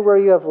 tell me where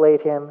you have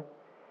laid him,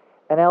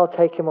 and I will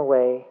take him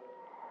away.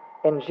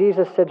 And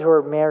Jesus said to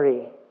her,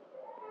 Mary.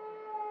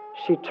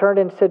 She turned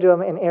and said to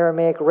him in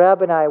Aramaic,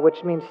 Rabboni,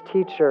 which means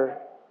teacher.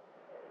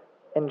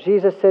 And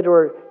Jesus said to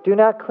her, Do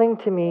not cling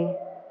to me,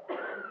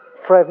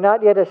 for I have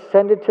not yet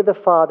ascended to the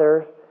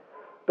Father,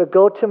 but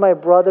go to my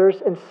brothers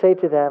and say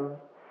to them,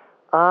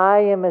 I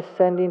am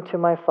ascending to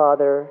my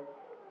Father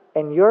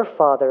and your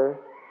Father,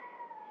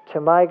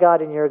 to my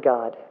God and your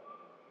God.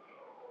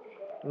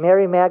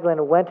 Mary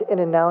Magdalene went and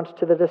announced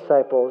to the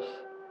disciples,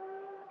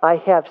 I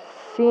have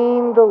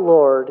seen the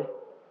Lord,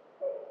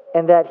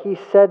 and that he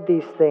said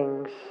these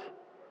things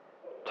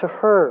to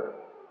her.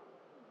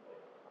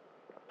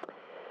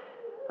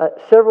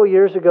 Several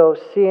years ago,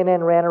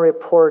 CNN ran a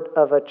report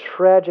of a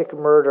tragic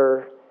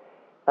murder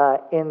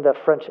in the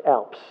French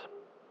Alps.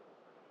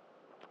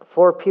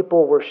 4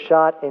 people were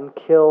shot and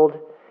killed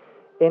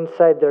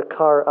inside their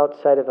car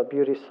outside of a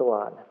beauty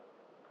salon.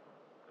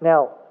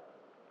 Now,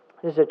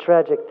 this is a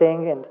tragic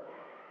thing, and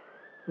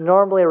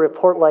normally a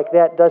report like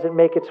that doesn't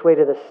make its way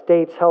to the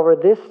States. However,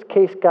 this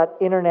case got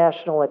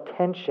international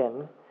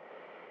attention.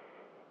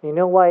 You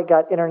know why it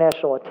got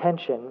international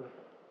attention?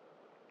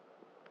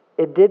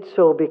 It did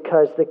so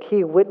because the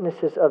key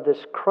witnesses of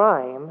this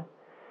crime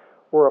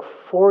were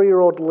a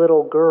 4-year-old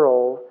little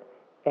girl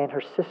and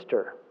her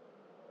sister.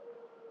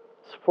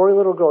 This 4-year-old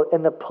little girl,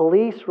 and the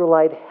police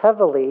relied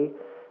heavily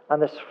on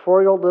this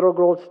 4-year-old little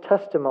girl's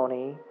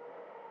testimony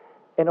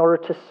in order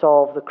to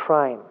solve the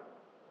crime.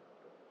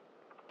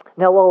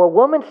 Now, while a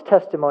woman's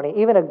testimony,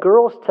 even a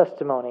girl's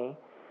testimony,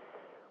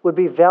 would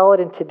be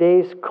valid in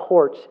today's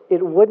courts,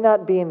 it would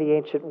not be in the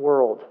ancient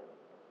world.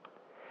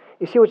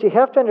 You see, what you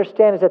have to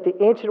understand is that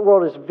the ancient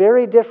world is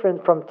very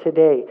different from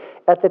today.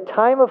 At the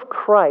time of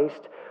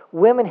Christ,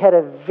 women had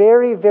a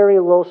very, very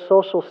low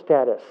social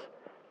status.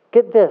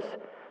 Get this,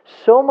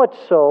 so much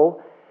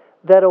so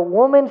that a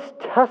woman's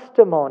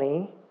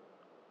testimony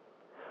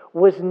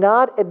was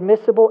not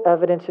admissible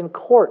evidence in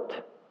court.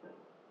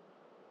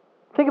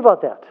 Think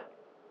about that.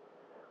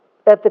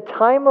 At the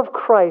time of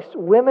Christ,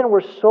 women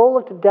were so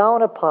looked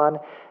down upon,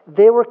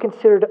 they were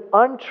considered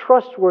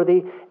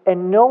untrustworthy,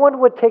 and no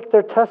one would take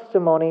their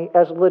testimony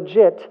as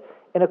legit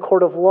in a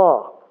court of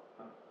law.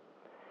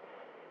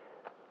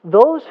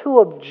 Those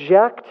who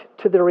object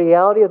to the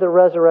reality of the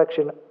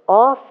resurrection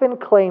often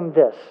claim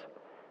this.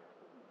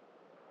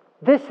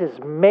 This is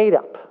made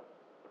up.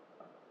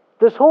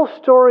 This whole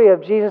story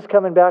of Jesus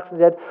coming back from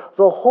the dead,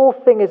 the whole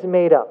thing is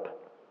made up.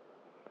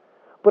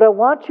 But I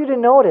want you to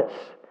notice,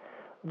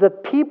 the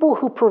people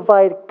who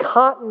provide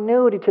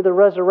continuity to the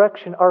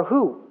resurrection are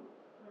who?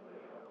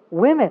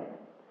 Women.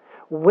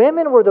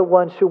 Women were the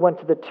ones who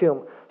went to the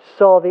tomb,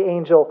 saw the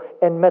angel,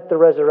 and met the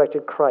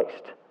resurrected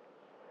Christ.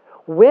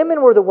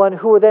 Women were the ones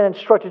who were then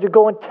instructed to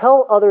go and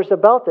tell others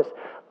about this.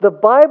 The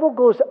Bible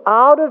goes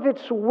out of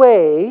its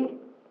way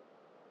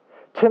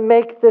to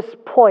make this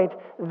point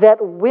that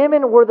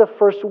women were the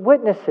first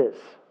witnesses.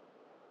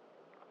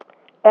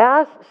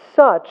 As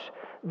such,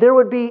 there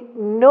would be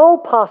no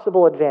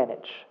possible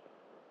advantage,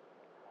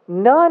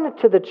 none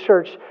to the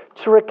church,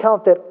 to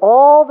recount that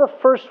all the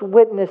first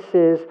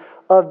witnesses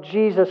of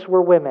Jesus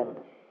were women.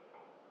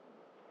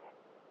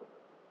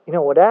 You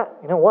know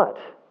what?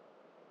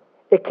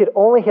 It could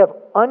only have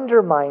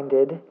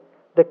undermined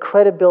the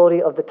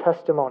credibility of the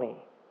testimony.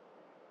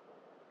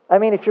 I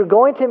mean, if you're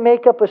going to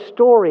make up a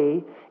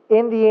story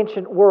in the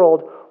ancient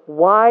world,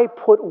 why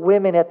put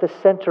women at the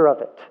center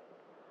of it?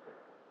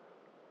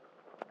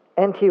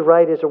 N.T.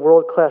 Wright is a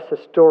world-class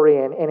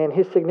historian, and in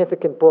his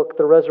significant book,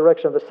 The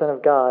Resurrection of the Son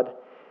of God,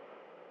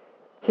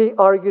 he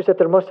argues that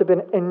there must have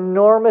been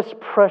enormous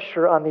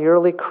pressure on the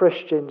early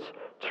Christians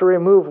to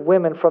remove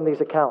women from these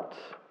accounts.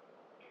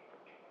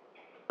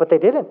 But they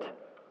didn't.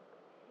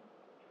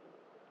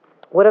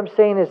 What I'm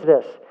saying is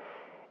this.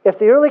 If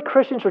the early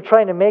Christians were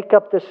trying to make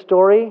up this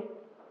story,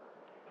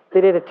 they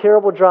did a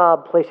terrible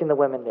job placing the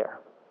women there.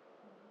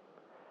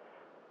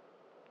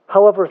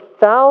 However,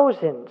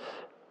 thousands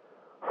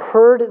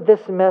heard this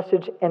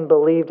message and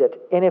believed it.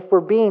 And if we're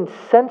being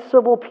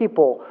sensible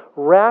people,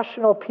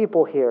 rational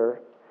people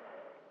here,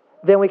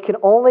 then we can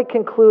only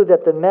conclude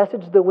that the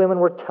message the women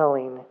were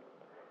telling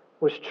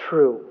was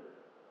true.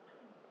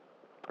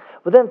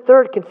 But then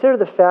third, consider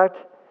the fact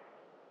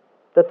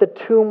that the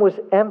tomb was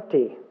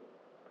empty.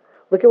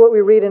 Look at what we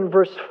read in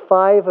verse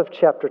 5 of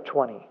chapter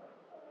 20.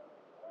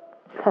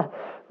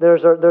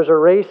 There's a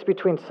race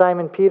between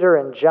Simon Peter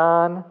and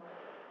John.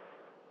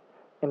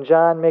 And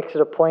John makes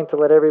it a point to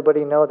let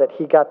everybody know that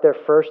he got there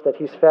first, that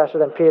he's faster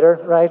than Peter,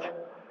 right?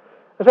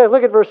 In fact,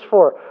 look at verse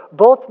 4.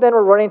 Both men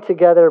were running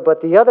together,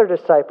 but the other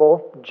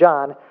disciple,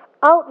 John,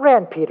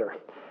 outran Peter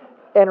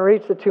and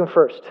reached the tomb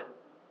first.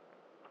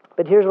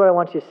 But here's what I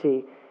want you to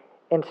see.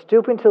 And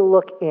stooping to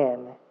look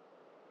in,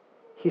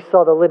 he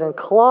saw the linen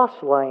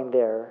cloths lying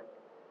there,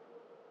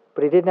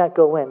 but he did not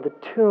go in. The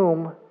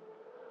tomb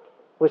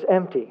was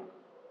empty.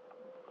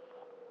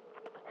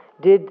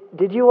 Did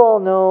you all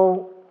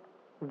know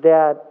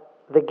that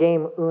the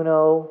game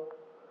Uno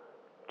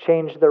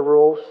changed the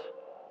rules?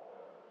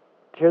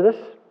 Did you hear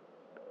this?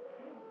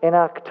 In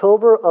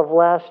October of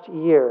last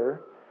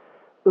year,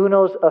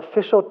 Uno's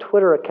official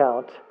Twitter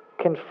account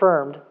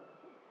confirmed,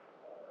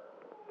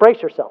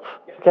 brace yourself,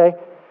 okay,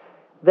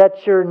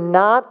 that you're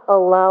not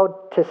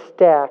allowed to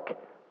stack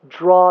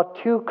draw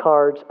two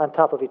cards on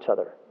top of each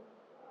other.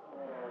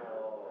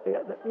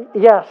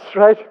 Yes,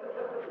 right?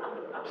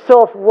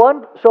 So if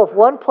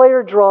one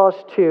player draws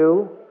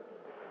two,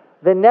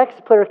 the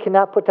next player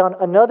cannot put down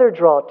another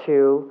draw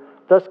two,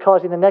 thus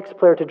causing the next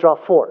player to draw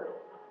four.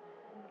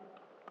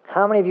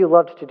 How many of you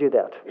loved to do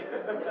that?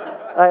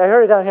 I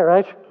heard it down here,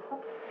 right?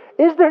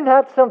 Is there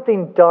not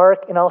something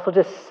dark and also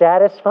just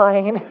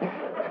satisfying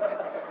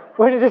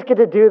when you just get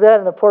to do that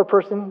and the poor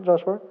person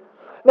draws four?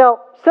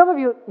 Now, some of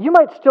you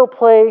might still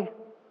play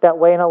that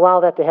way and allow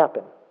that to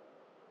happen.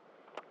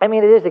 I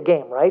mean, it is a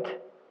game, right?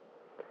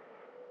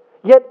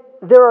 Yet,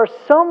 there are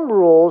some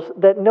rules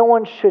that no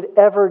one should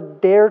ever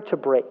dare to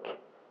break.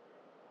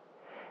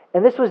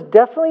 And this was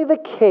definitely the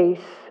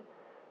case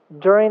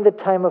during the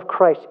time of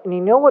Christ. And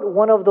you know what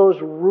one of those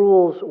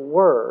rules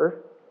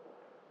were?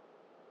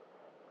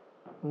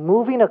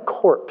 Moving a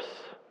corpse.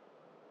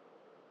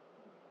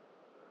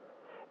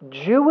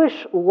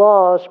 Jewish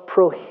laws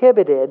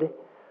prohibited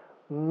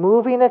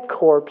moving a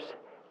corpse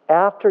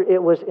after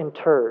it was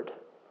interred.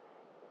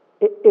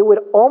 It would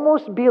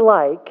almost be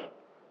like,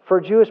 for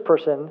a Jewish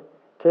person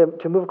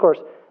to move a corpse,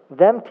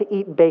 them to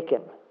eat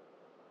bacon.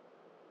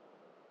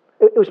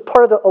 It was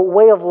part of a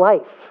way of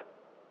life.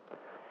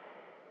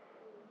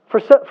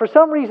 For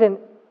some reason,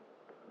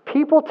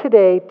 people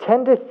today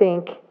tend to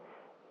think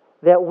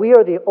that we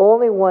are the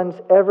only ones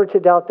ever to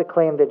doubt the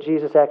claim that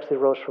Jesus actually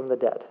rose from the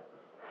dead.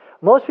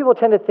 Most people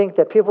tend to think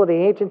that people in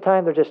the ancient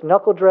time, they're just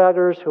knuckle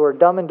draggers who are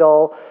dumb and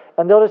dull,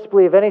 and they'll just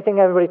believe anything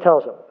everybody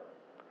tells them.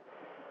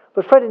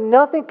 But friend,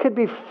 nothing could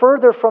be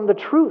further from the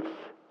truth.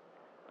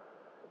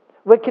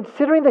 When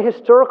considering the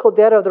historical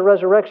data of the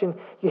resurrection,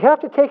 you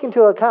have to take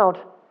into account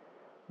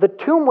the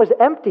tomb was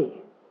empty.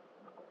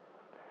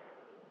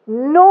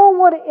 No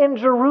one in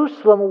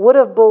Jerusalem would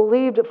have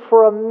believed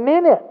for a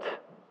minute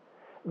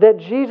that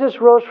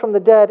Jesus rose from the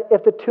dead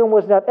if the tomb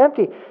was not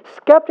empty.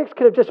 Skeptics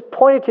could have just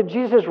pointed to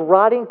Jesus'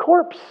 rotting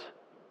corpse.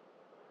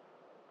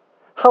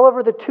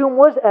 However, the tomb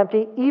was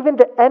empty. Even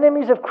the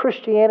enemies of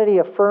Christianity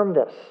affirm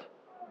this.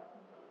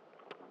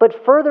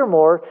 But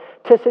furthermore,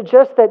 to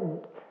suggest that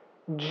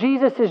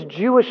Jesus'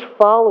 Jewish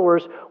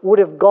followers would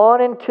have gone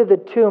into the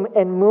tomb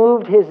and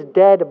moved his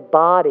dead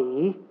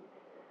body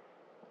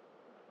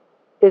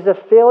is a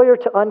failure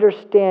to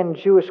understand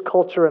Jewish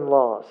culture and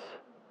laws.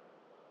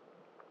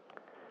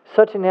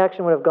 Such an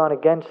action would have gone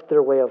against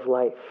their way of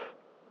life.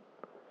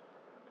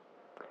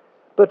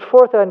 But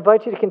fourth, I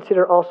invite you to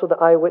consider also the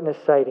eyewitness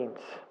sightings.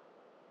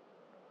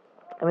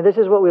 I mean, this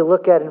is what we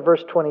look at in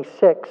verse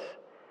 26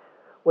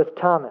 with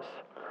Thomas.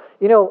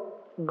 You know,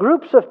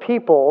 groups of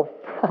people,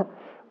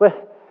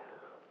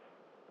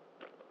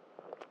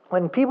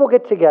 when people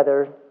get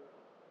together, and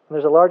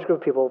there's a large group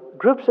of people,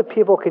 groups of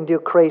people can do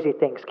crazy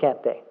things,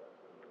 can't they?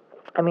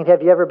 I mean,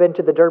 have you ever been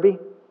to the Derby?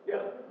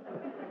 Yeah.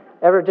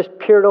 Ever just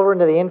peered over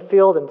into the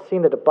infield and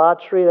seen the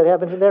debauchery that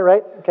happens in there,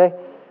 right? Okay.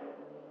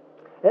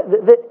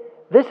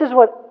 This is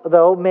what,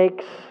 though,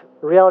 makes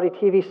reality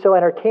TV so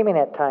entertaining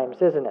at times,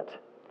 isn't it?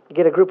 You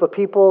get a group of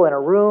people in a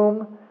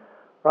room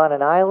or on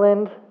an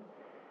island.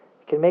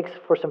 It can make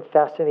for some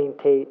fascinating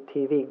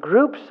TV.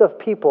 Groups of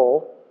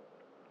people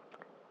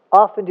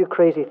often do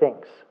crazy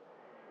things.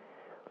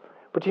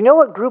 But you know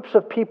what groups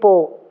of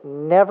people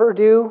never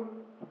do?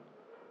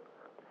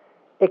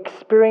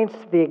 Experience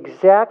the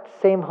exact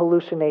same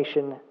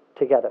hallucination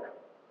together.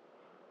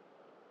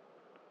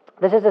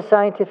 This is a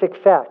scientific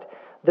fact.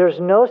 There's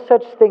no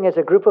such thing as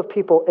a group of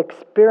people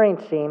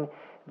experiencing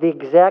the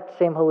exact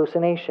same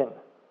hallucination.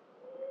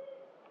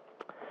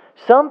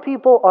 Some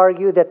people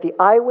argue that the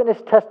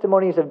eyewitness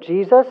testimonies of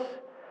Jesus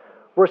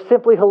were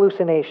simply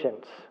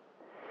hallucinations.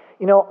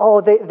 You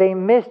know, they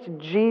missed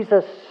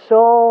Jesus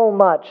so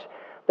much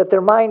that their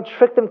mind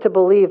tricked them to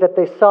believe that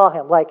they saw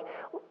him. Like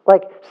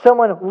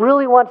someone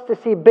really wants to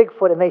see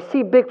Bigfoot and they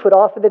see Bigfoot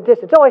off in the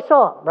distance. Oh, I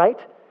saw him, right?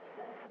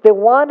 They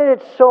wanted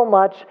it so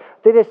much,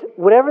 they just,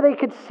 whatever they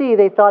could see,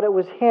 they thought it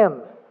was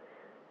him.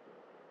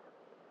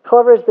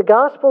 However, as the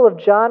Gospel of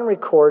John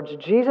records,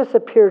 Jesus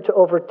appeared to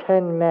over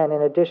 10 men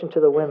in addition to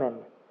the women.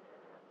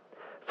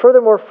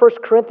 Furthermore, 1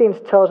 Corinthians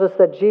tells us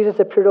that Jesus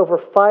appeared to over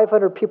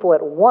 500 people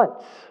at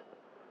once.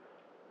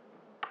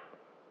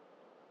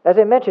 As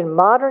I mentioned,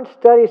 modern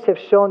studies have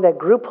shown that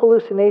group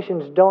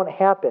hallucinations don't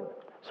happen.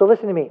 So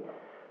listen to me.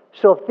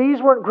 So if these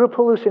weren't group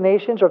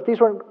hallucinations,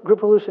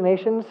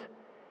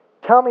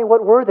 tell me,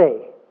 what were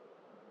they?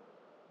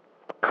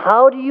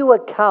 How do you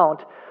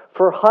account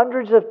for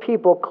hundreds of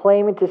people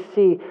claiming to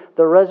see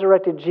the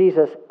resurrected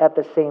Jesus at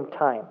the same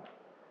time?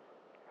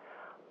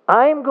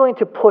 I'm going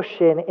to push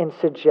in and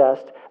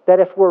suggest that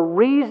if we're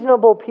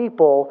reasonable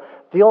people,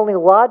 the only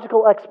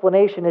logical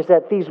explanation is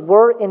that these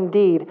were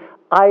indeed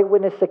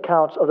eyewitness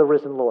accounts of the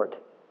risen Lord.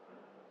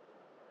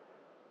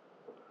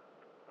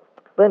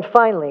 Then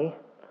finally,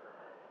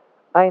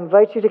 I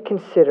invite you to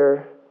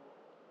consider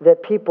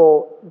that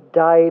people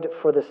died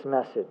for this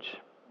message.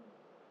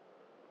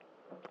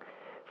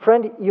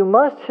 Friend, you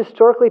must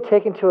historically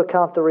take into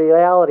account the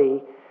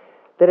reality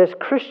that as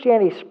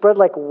Christianity spread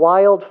like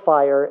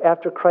wildfire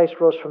after Christ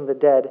rose from the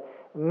dead,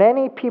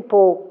 many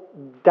people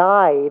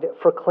died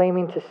for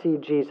claiming to see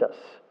Jesus.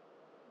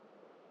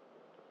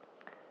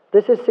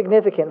 This is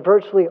significant.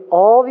 Virtually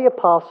all the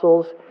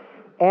apostles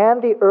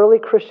and the early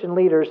Christian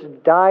leaders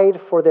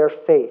died for their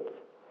faith.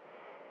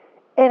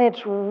 And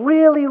it's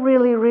really,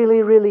 really,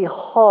 really, really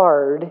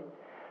hard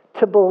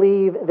to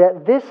believe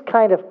that this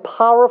kind of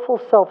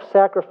powerful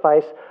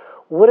self-sacrifice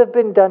would have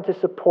been done to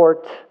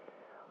support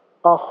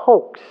a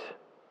hoax.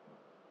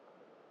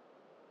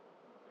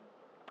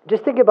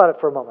 Just think about it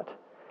for a moment.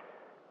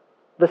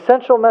 The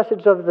central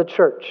message of the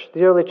church,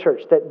 the early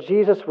church, that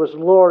Jesus was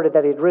Lord and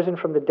that He'd risen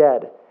from the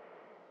dead,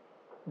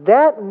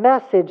 that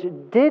message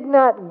did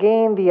not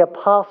gain the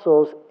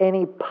apostles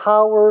any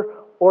power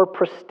or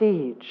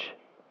prestige.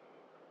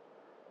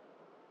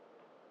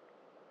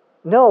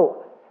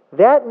 No,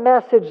 that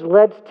message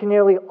led to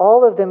nearly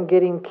all of them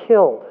getting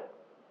killed.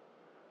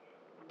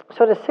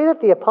 So to say that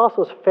the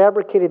apostles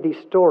fabricated these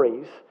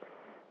stories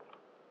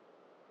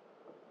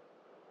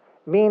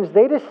means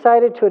they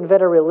decided to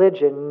invent a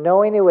religion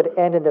knowing it would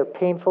end in their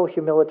painful,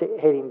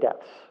 humiliating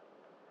deaths.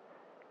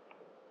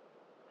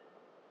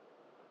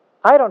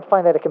 I don't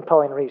find that a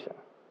compelling reason,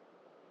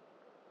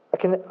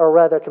 or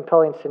rather a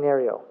compelling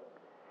scenario.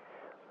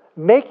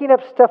 Making up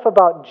stuff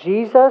about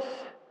Jesus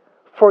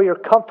for your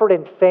comfort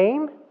and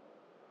fame?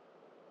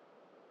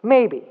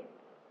 Maybe.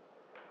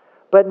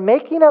 But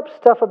making up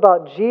stuff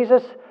about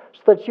Jesus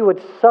so that you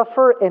would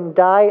suffer and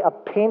die a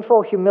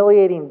painful,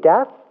 humiliating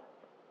death?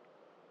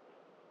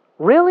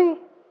 Really?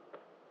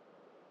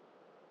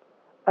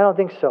 I don't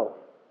think so.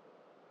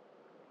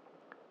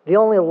 The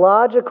only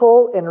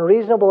logical and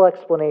reasonable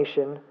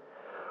explanation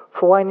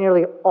for why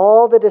nearly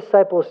all the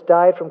disciples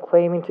died from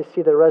claiming to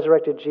see the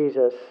resurrected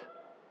Jesus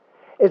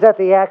is that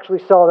they actually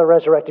saw the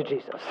resurrected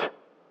Jesus.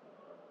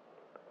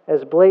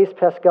 As Blaise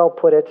Pascal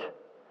put it,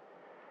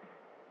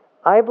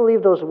 I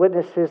believe those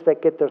witnesses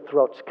that get their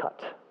throats cut.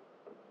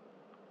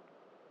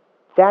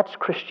 That's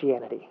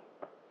Christianity.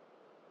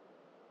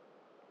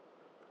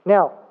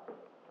 Now,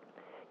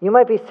 you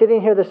might be sitting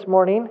here this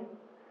morning,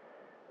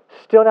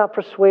 still not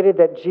persuaded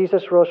that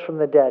Jesus rose from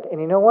the dead. And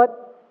you know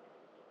what?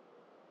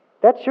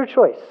 That's your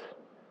choice.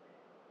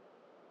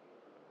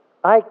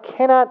 I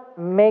cannot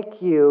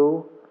make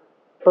you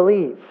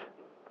believe.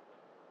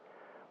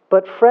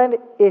 But friend,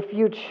 if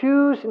you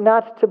choose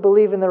not to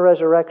believe in the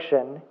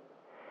resurrection,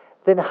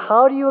 then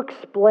how do you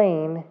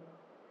explain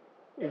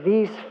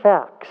these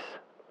facts?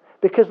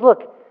 Because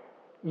look,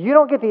 you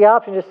don't get the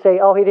option to say,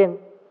 oh, he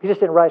just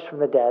didn't rise from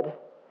the dead.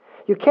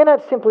 You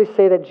cannot simply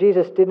say that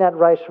Jesus did not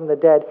rise from the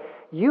dead.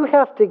 You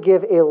have to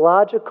give a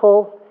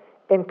logical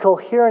and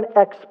coherent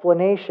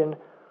explanation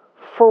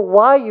for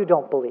why you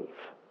don't believe.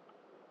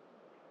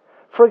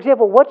 For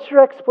example, what's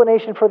your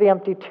explanation for the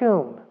empty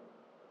tomb?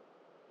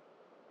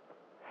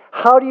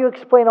 How do you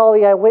explain all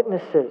the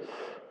eyewitnesses?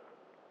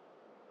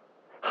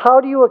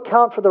 How do you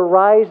account for the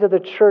rise of the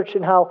church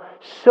and how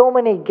so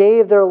many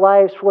gave their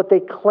lives for what they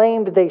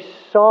claimed they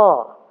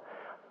saw?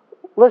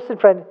 Listen,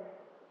 friend,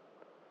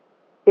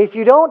 if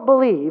you don't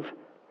believe,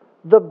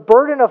 the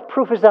burden of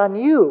proof is on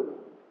you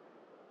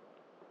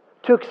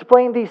to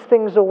explain these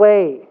things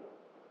away.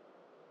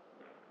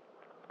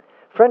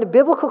 Friend,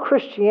 biblical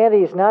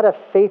Christianity is not a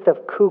faith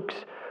of kooks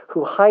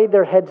who hide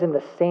their heads in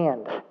the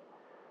sand.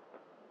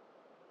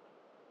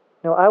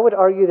 No, I would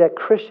argue that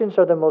Christians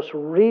are the most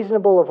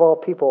reasonable of all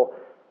people.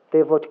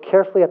 They've looked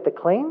carefully at the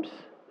claims,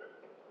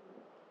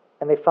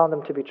 and they found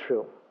them to be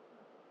true.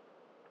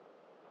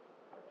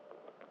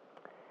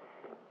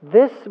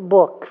 This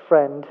book,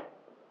 friend,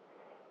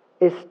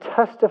 is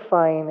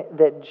testifying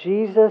that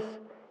Jesus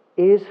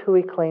is who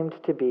he claimed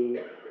to be,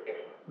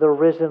 the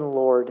risen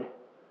Lord.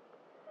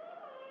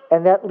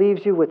 And that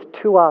leaves you with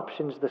two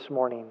options this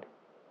morning.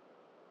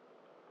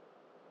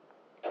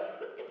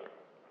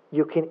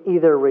 You can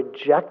either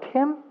reject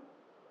him,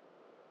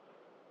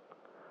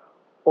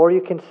 or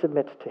you can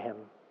submit to him.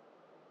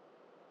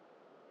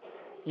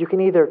 You can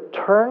either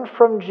turn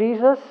from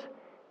Jesus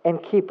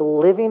and keep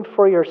living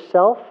for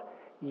yourself,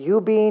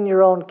 you being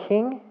your own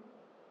king,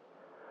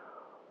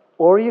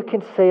 or you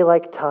can say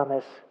like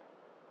Thomas,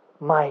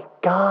 my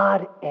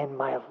God and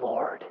my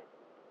Lord.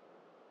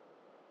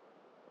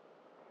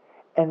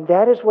 And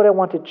that is what I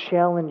want to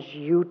challenge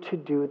you to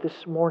do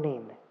this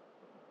morning.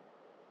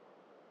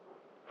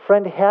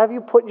 Friend, have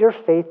you put your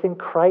faith in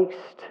Christ?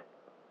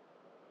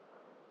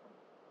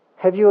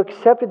 Have you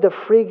accepted the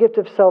free gift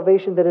of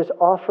salvation that is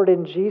offered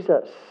in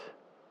Jesus?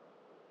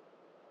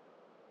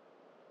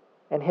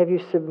 And have you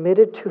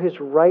submitted to his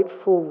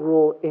rightful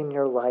rule in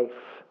your life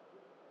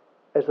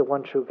as the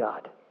one true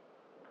God?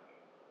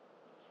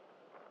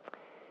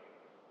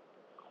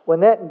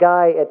 When that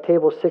guy at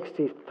table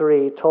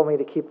 63 told me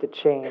to keep the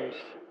change,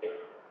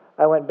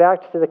 I went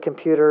back to the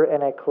computer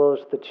and I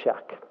closed the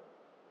check.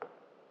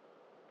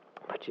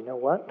 But you know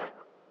what?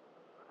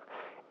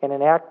 In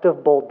an act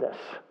of boldness,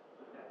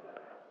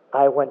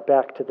 I went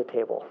back to the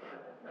table.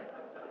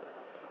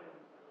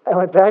 I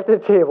went back to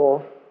the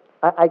table.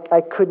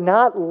 I could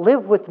not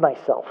live with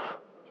myself,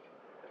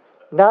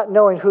 not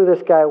knowing who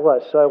this guy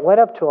was. So I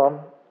went up to him.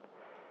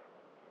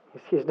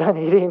 He's done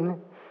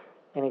eating,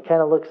 and he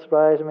kind of looks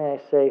surprised at me, and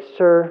I say,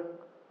 sir,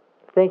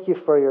 thank you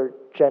for your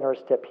generous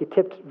tip. He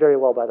tipped very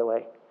well, by the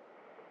way.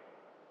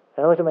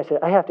 And I looked at him and I said,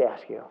 I have to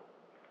ask you,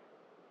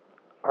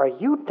 are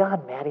you Don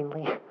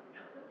Mattingly?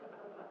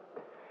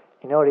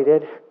 You know what he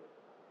did?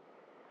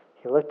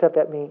 He looked up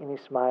at me and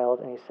he smiled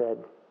and he said,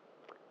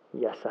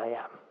 yes, I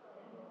am.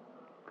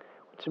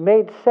 Which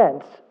made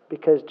sense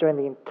because during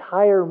the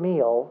entire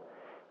meal,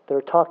 they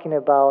were talking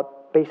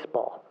about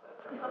baseball.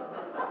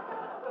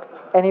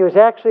 And he was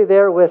actually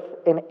there with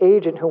an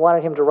agent who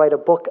wanted him to write a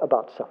book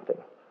about something.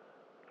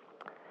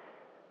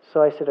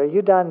 So I said, are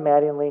you Don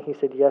Mattingly? He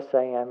said, yes,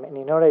 I am. And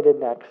you know what I did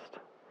next?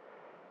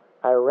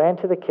 I ran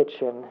to the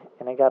kitchen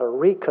and I got a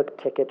recook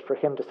ticket for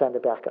him to sign the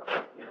back of.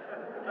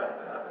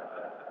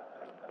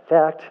 In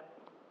fact,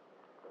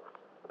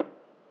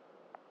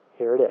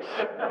 here it is.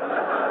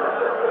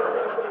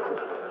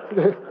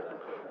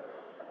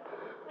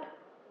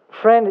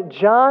 Friend,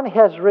 John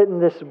has written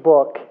this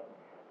book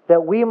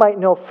that we might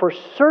know for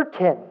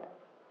certain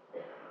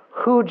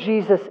who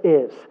Jesus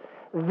is.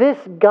 This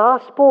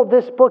gospel,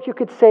 this book, you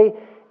could say,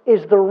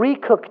 is the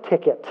recook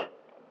ticket,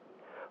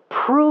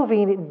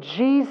 proving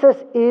Jesus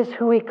is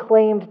who he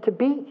claimed to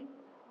be.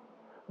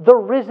 The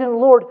risen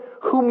Lord,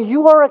 whom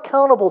you are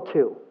accountable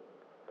to,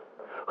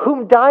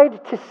 whom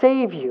died to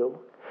save you,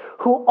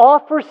 who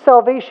offers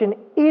salvation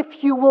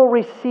if you will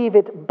receive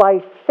it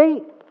by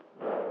faith.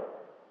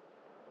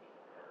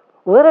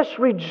 Let us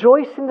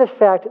rejoice in the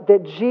fact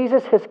that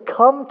Jesus has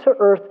come to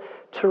earth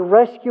to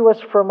rescue us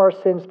from our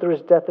sins through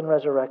his death and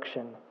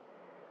resurrection.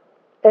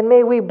 And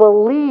may we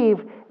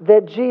believe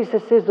that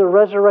Jesus is the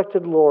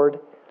resurrected Lord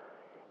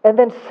and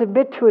then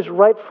submit to his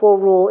rightful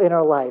rule in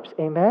our lives.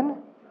 Amen?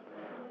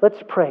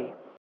 Let's pray.